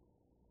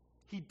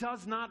 He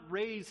does not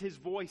raise his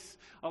voice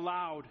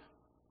aloud.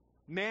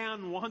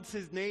 Man wants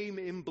his name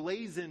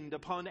emblazoned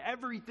upon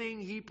everything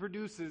he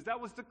produces.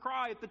 That was the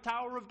cry at the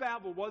Tower of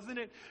Babel, wasn't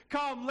it?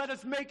 Come, let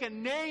us make a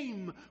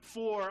name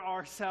for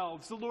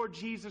ourselves. The Lord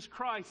Jesus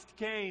Christ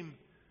came.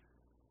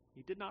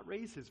 He did not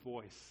raise his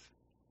voice.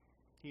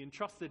 He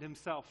entrusted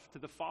himself to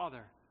the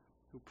Father,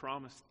 who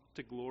promised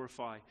to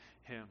glorify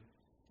him.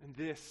 And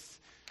this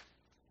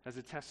as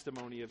a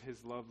testimony of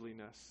his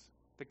loveliness.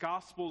 The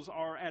Gospels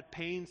are at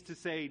pains to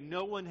say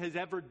no one has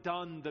ever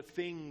done the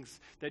things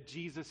that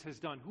Jesus has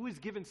done. Who has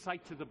given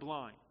sight to the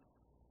blind?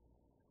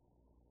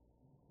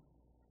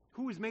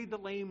 Who has made the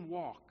lame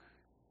walk?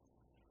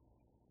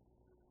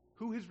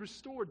 Who has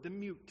restored the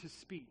mute to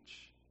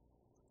speech?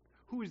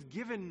 Who has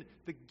given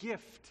the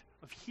gift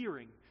of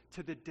hearing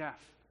to the deaf?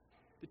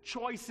 The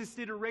choicest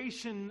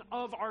iteration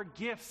of our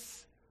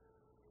gifts: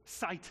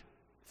 sight,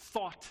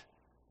 thought,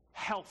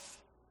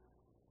 health,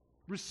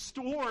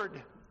 restored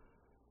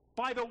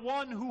by the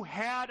one who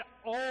had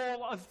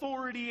all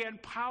authority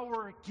and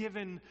power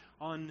given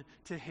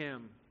unto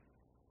him.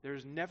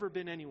 There's never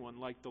been anyone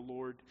like the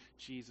Lord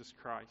Jesus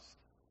Christ.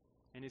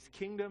 And his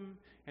kingdom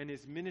and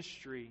his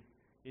ministry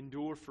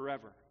endure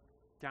forever,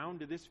 down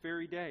to this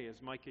very day,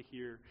 as Micah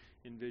here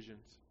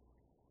envisions.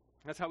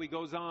 That's how he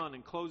goes on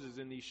and closes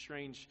in these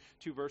strange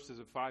 2 verses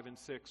of 5 and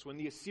 6. When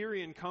the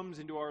Assyrian comes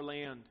into our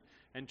land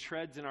and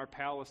treads in our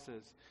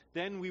palaces,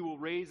 then we will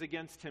raise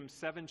against him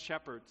 7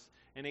 shepherds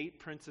and 8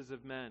 princes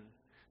of men.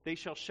 They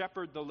shall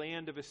shepherd the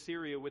land of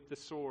Assyria with the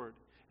sword,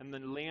 and the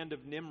land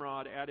of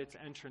Nimrod at its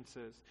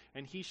entrances.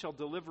 And he shall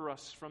deliver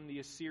us from the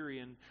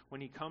Assyrian when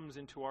he comes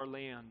into our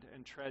land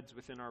and treads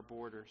within our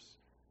borders.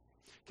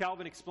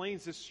 Calvin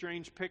explains this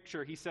strange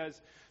picture. He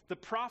says, the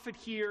prophet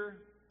here,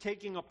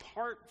 taking a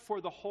part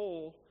for the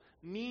whole,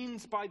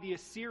 means by the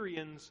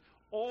Assyrians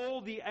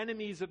all the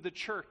enemies of the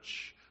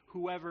church,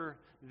 whoever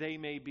they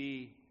may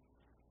be.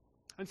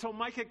 And so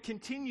Micah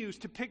continues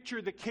to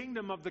picture the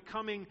kingdom of the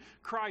coming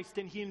Christ,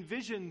 and he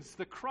envisions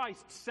the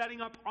Christ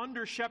setting up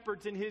under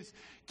shepherds in his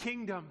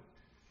kingdom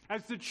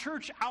as the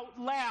church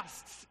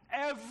outlasts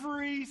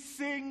every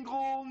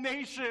single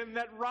nation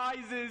that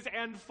rises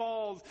and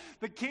falls.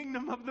 The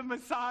kingdom of the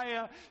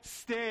Messiah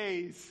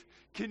stays,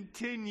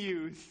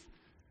 continues.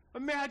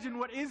 Imagine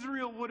what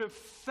Israel would have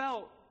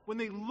felt when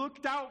they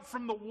looked out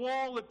from the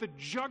wall at the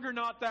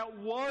juggernaut that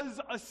was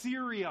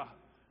Assyria.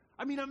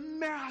 I mean, a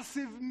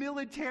massive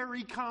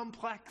military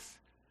complex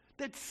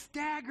that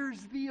staggers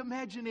the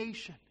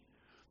imagination.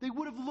 They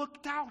would have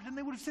looked out and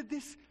they would have said,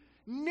 this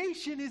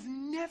nation is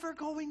never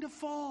going to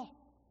fall.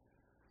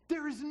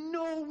 There is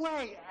no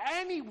way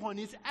anyone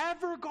is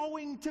ever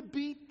going to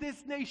beat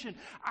this nation,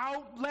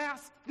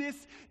 outlast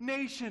this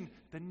nation.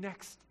 The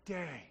next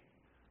day,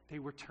 they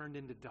were turned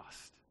into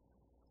dust.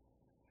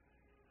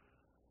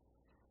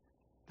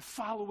 The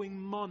following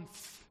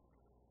month,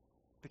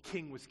 the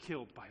king was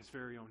killed by his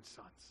very own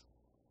sons.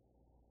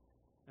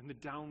 And the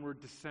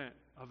downward descent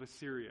of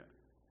Assyria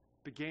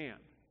began,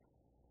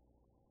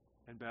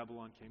 and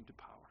Babylon came to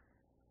power.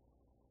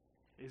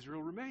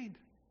 Israel remained.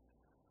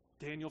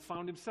 Daniel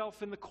found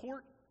himself in the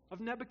court of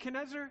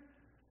Nebuchadnezzar,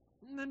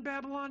 and then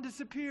Babylon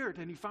disappeared,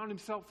 and he found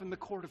himself in the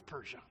court of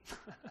Persia.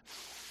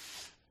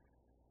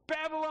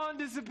 Babylon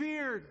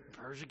disappeared.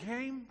 Persia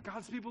came.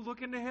 God's people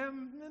looking to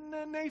him, and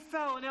then they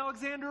fell, and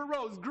Alexander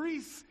arose.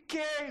 Greece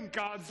came.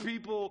 God's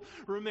people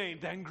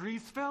remained. Then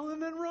Greece fell,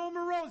 and then Rome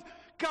arose.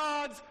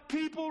 God's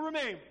people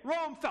remained.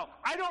 Rome fell.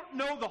 I don't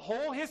know the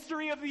whole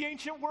history of the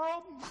ancient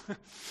world,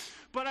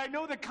 but I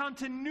know the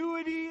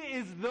continuity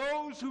is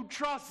those who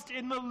trust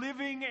in the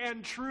living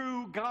and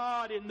true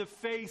God in the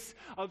face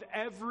of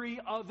every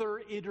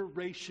other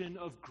iteration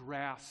of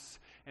grass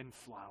and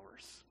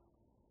flowers.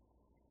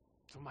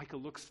 So Micah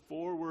looks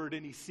forward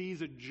and he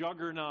sees a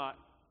juggernaut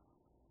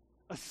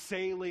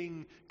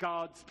assailing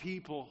God's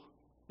people.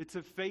 It's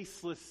a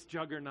faceless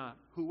juggernaut.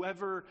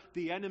 Whoever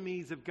the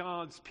enemies of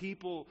God's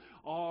people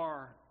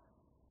are,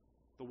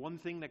 the one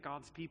thing that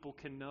God's people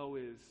can know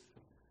is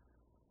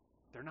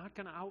they're not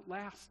going to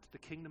outlast the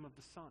kingdom of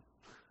the Son.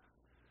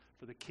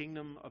 For the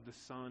kingdom of the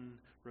Son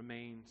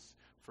remains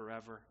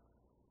forever.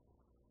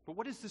 But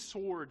what is the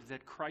sword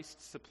that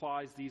Christ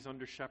supplies these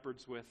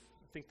under-shepherds with?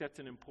 I think that's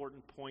an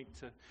important point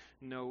to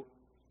note.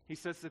 He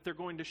says that they're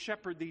going to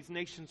shepherd these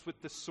nations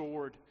with the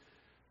sword.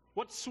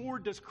 What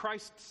sword does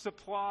Christ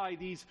supply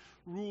these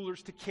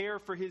rulers to care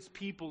for his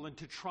people and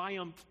to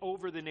triumph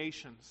over the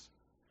nations?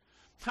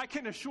 I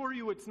can assure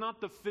you it's not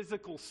the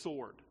physical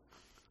sword.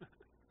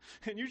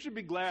 And you should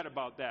be glad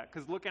about that,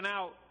 because looking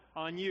out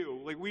on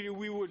you, like we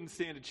wouldn't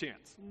stand a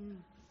chance.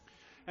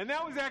 And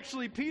that was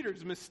actually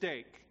Peter's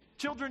mistake.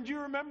 Children, do you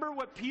remember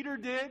what Peter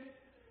did?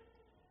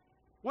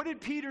 What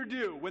did Peter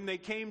do when they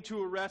came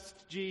to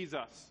arrest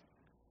Jesus?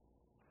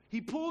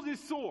 He pulled his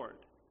sword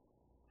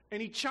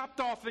and he chopped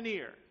off an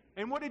ear.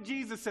 And what did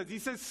Jesus say? He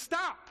says,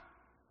 stop.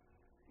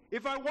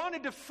 If I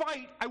wanted to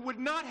fight, I would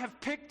not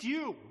have picked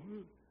you.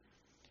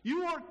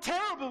 You are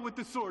terrible with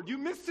the sword. You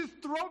missed his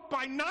throat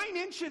by 9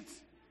 inches.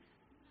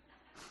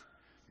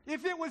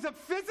 If it was a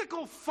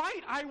physical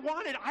fight I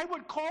wanted, I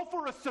would call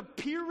for a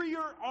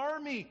superior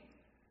army.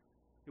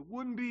 It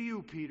wouldn't be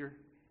you, Peter.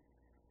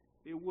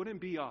 It wouldn't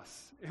be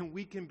us, and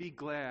we can be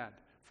glad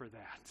for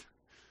that.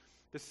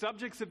 The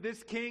subjects of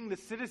this king, the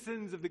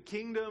citizens of the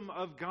kingdom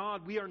of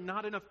God, we are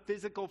not in a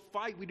physical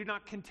fight. We do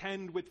not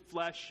contend with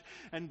flesh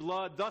and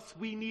blood. Thus,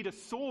 we need a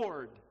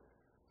sword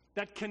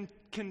that can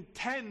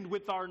contend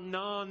with our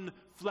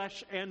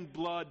non-flesh and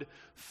blood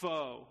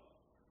foe.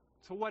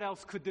 So what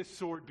else could this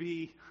sword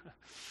be?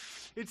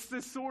 It's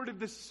the sword of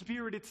the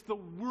Spirit. It's the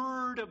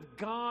Word of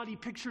God. He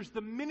pictures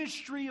the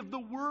ministry of the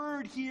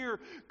Word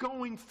here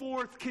going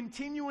forth,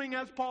 continuing,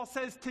 as Paul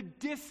says, to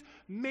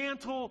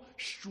dismantle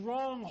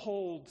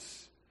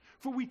strongholds.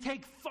 For we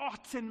take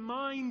thoughts and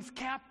minds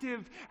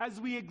captive as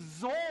we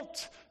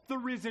exalt the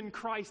risen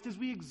Christ, as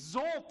we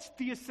exalt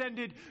the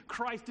ascended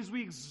Christ, as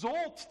we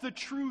exalt the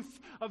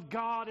truth of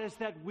God as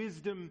that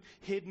wisdom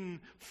hidden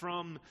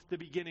from the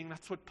beginning.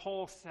 That's what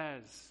Paul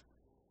says.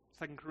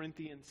 2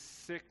 Corinthians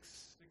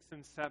 6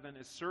 and 7,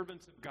 as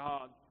servants of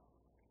God,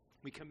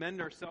 we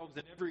commend ourselves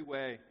in every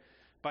way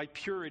by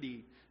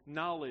purity,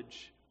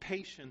 knowledge,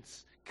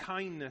 patience,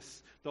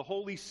 kindness, the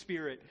Holy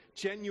Spirit,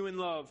 genuine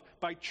love,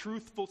 by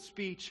truthful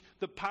speech,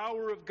 the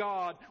power of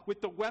God,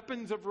 with the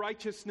weapons of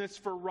righteousness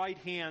for right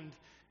hand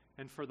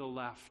and for the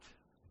left.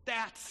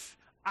 That's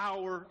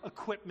our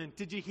equipment.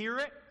 Did you hear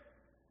it?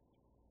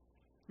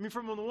 I mean,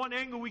 from the one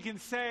angle we can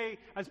say,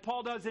 as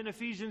Paul does in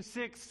Ephesians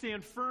 6,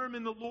 stand firm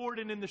in the Lord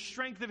and in the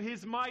strength of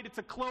his might. It's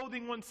a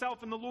clothing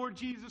oneself in the Lord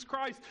Jesus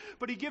Christ.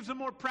 But he gives a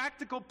more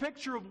practical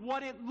picture of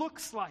what it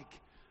looks like.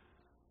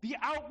 The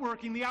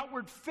outworking, the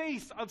outward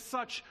face of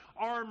such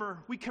armor.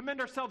 We commend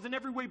ourselves in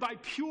every way by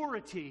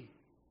purity,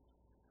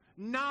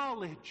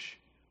 knowledge,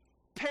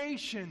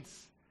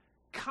 patience,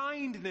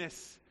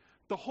 kindness,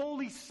 the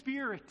Holy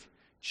Spirit,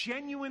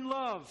 genuine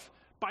love,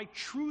 by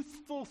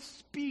truthful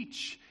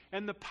speech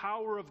and the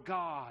power of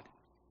God.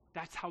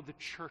 That's how the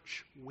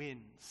church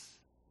wins.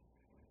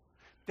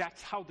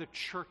 That's how the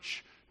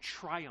church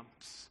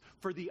triumphs.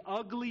 For the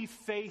ugly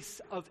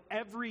face of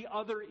every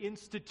other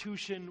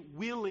institution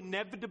will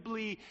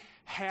inevitably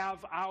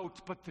have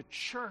out, but the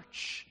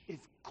church is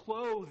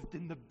clothed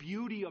in the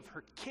beauty of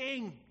her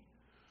King.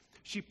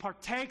 She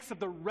partakes of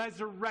the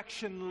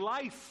resurrection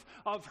life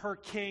of her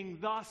King.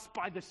 Thus,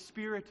 by the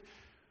Spirit,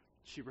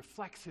 she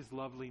reflects his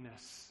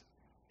loveliness.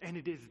 And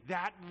it is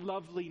that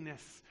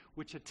loveliness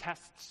which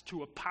attests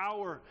to a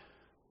power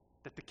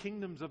that the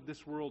kingdoms of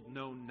this world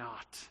know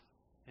not.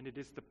 And it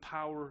is the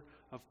power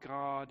of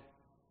God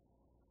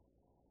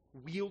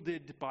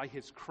wielded by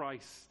his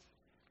Christ,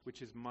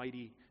 which is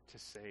mighty to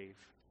save.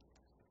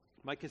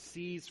 Micah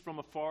sees from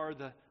afar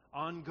the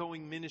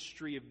ongoing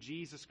ministry of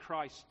Jesus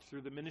Christ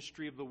through the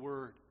ministry of the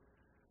Word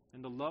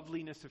and the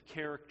loveliness of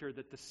character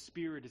that the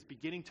Spirit is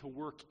beginning to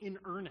work in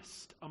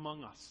earnest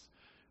among us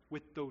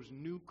with those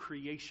new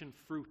creation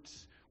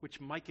fruits which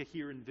Micah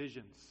here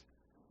envisions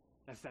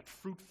as that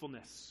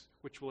fruitfulness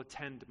which will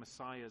attend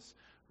Messiah's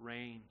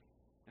reign.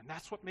 And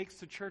that's what makes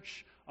the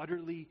church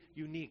utterly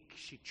unique.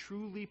 She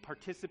truly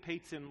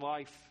participates in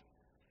life,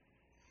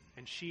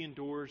 and she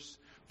endures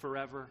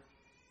forever.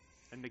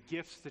 And the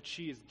gifts that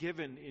she is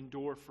given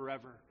endure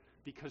forever,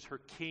 because her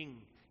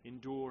King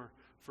endure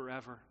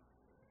forever.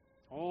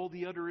 All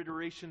the other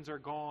iterations are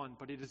gone,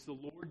 but it is the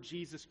Lord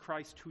Jesus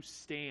Christ who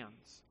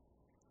stands.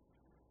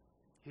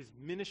 His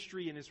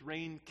ministry and his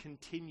reign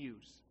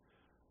continues.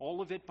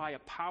 All of it by a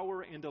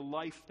power and a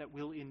life that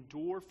will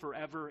endure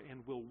forever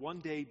and will one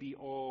day be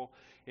all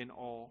in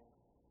all.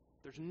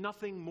 There's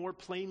nothing more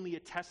plainly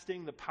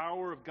attesting the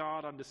power of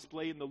God on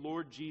display in the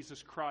Lord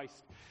Jesus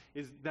Christ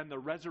than the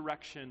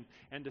resurrection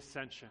and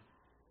ascension.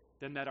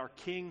 Than that our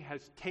King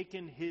has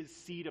taken his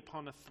seat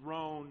upon a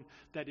throne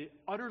that it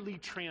utterly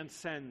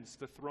transcends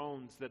the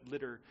thrones that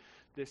litter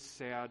this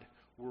sad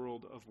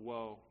world of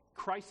woe.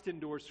 Christ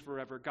endures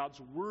forever. God's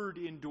word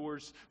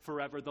endures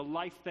forever. The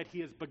life that he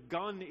has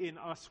begun in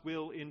us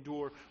will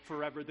endure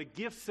forever. The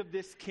gifts of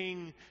this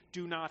King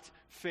do not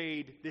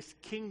fade. This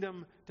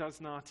kingdom does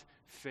not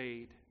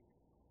fade.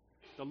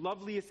 The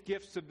loveliest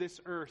gifts of this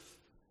earth,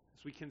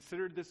 as we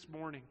considered this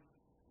morning,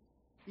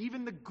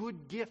 even the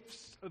good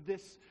gifts of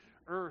this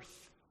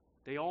earth,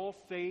 they all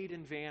fade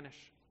and vanish.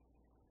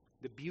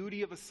 The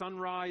beauty of a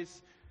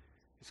sunrise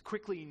is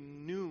quickly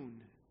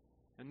noon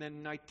and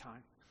then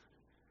nighttime.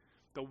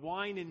 The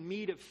wine and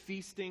meat of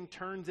feasting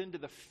turns into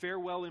the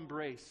farewell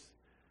embrace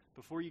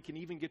before you can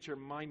even get your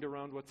mind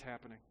around what's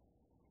happening.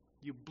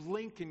 You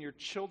blink and your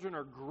children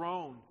are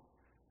grown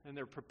and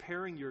they're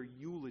preparing your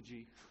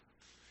eulogy.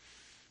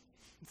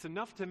 It's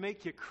enough to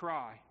make you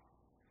cry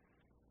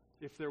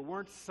if there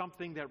weren't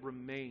something that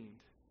remained,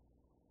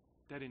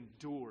 that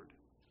endured,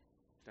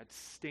 that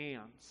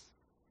stands.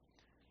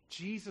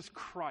 Jesus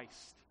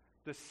Christ,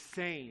 the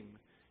same,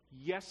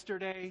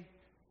 yesterday,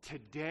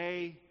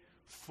 today,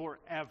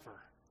 forever.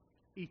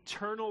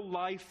 Eternal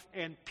life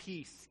and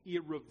peace,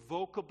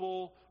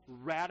 irrevocable,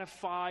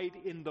 ratified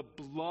in the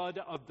blood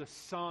of the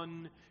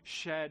Son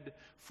shed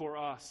for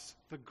us.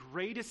 The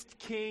greatest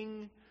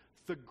King,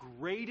 the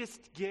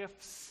greatest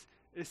gifts,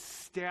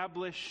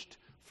 established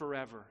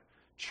forever.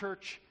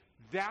 Church,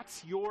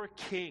 that's your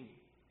King.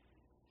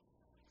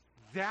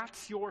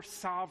 That's your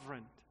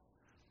sovereign.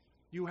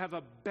 You have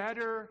a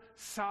better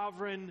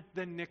sovereign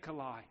than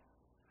Nikolai.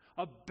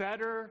 A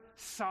better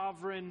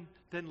sovereign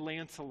than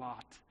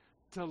Lancelot.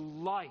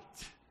 Delight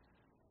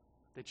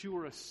that you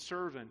are a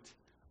servant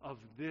of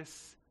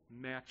this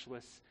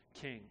matchless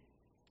King.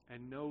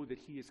 And know that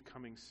he is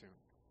coming soon.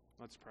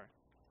 Let's pray.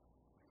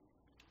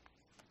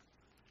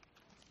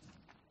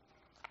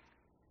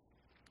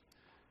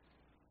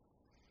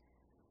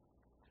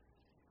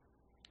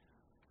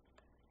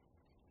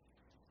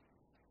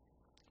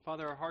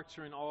 Father, our hearts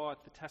are in awe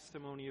at the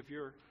testimony of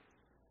your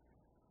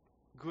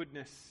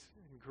goodness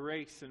and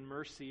grace and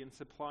mercy in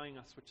supplying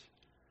us with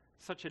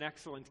such an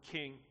excellent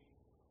King.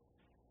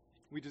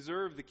 We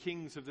deserve the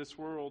kings of this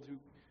world who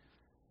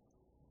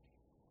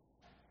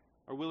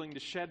are willing to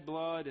shed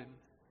blood and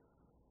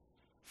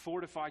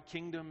fortify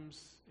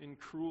kingdoms in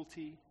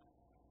cruelty.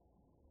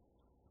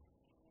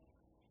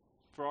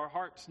 For our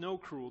hearts know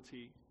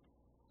cruelty.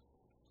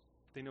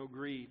 They know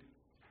greed.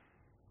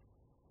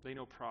 They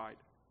know pride.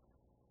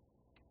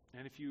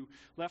 And if you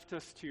left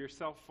us to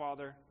yourself,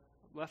 Father,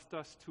 left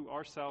us to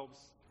ourselves,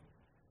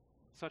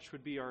 such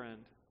would be our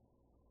end.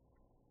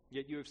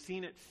 Yet you have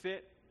seen it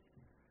fit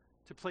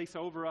to place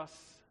over us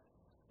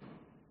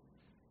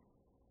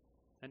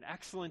an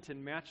excellent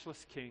and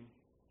matchless King,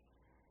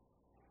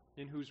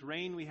 in whose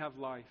reign we have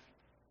life,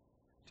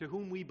 to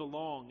whom we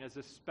belong as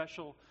a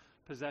special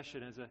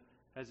possession,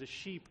 as a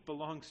sheep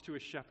belongs to a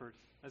shepherd,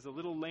 as a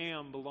little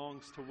lamb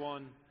belongs to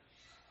one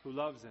who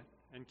loves it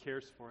and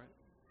cares for it.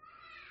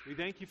 We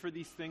thank you for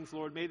these things,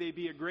 Lord. May they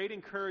be a great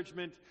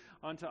encouragement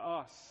unto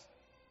us.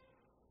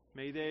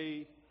 May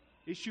they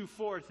issue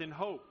forth in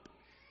hope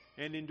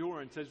and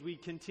endurance as we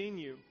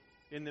continue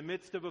in the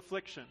midst of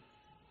affliction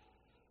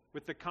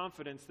with the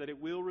confidence that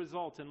it will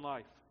result in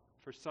life,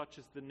 for such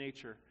is the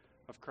nature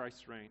of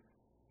Christ's reign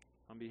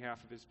on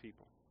behalf of his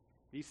people.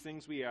 These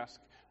things we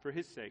ask for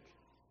his sake.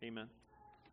 Amen.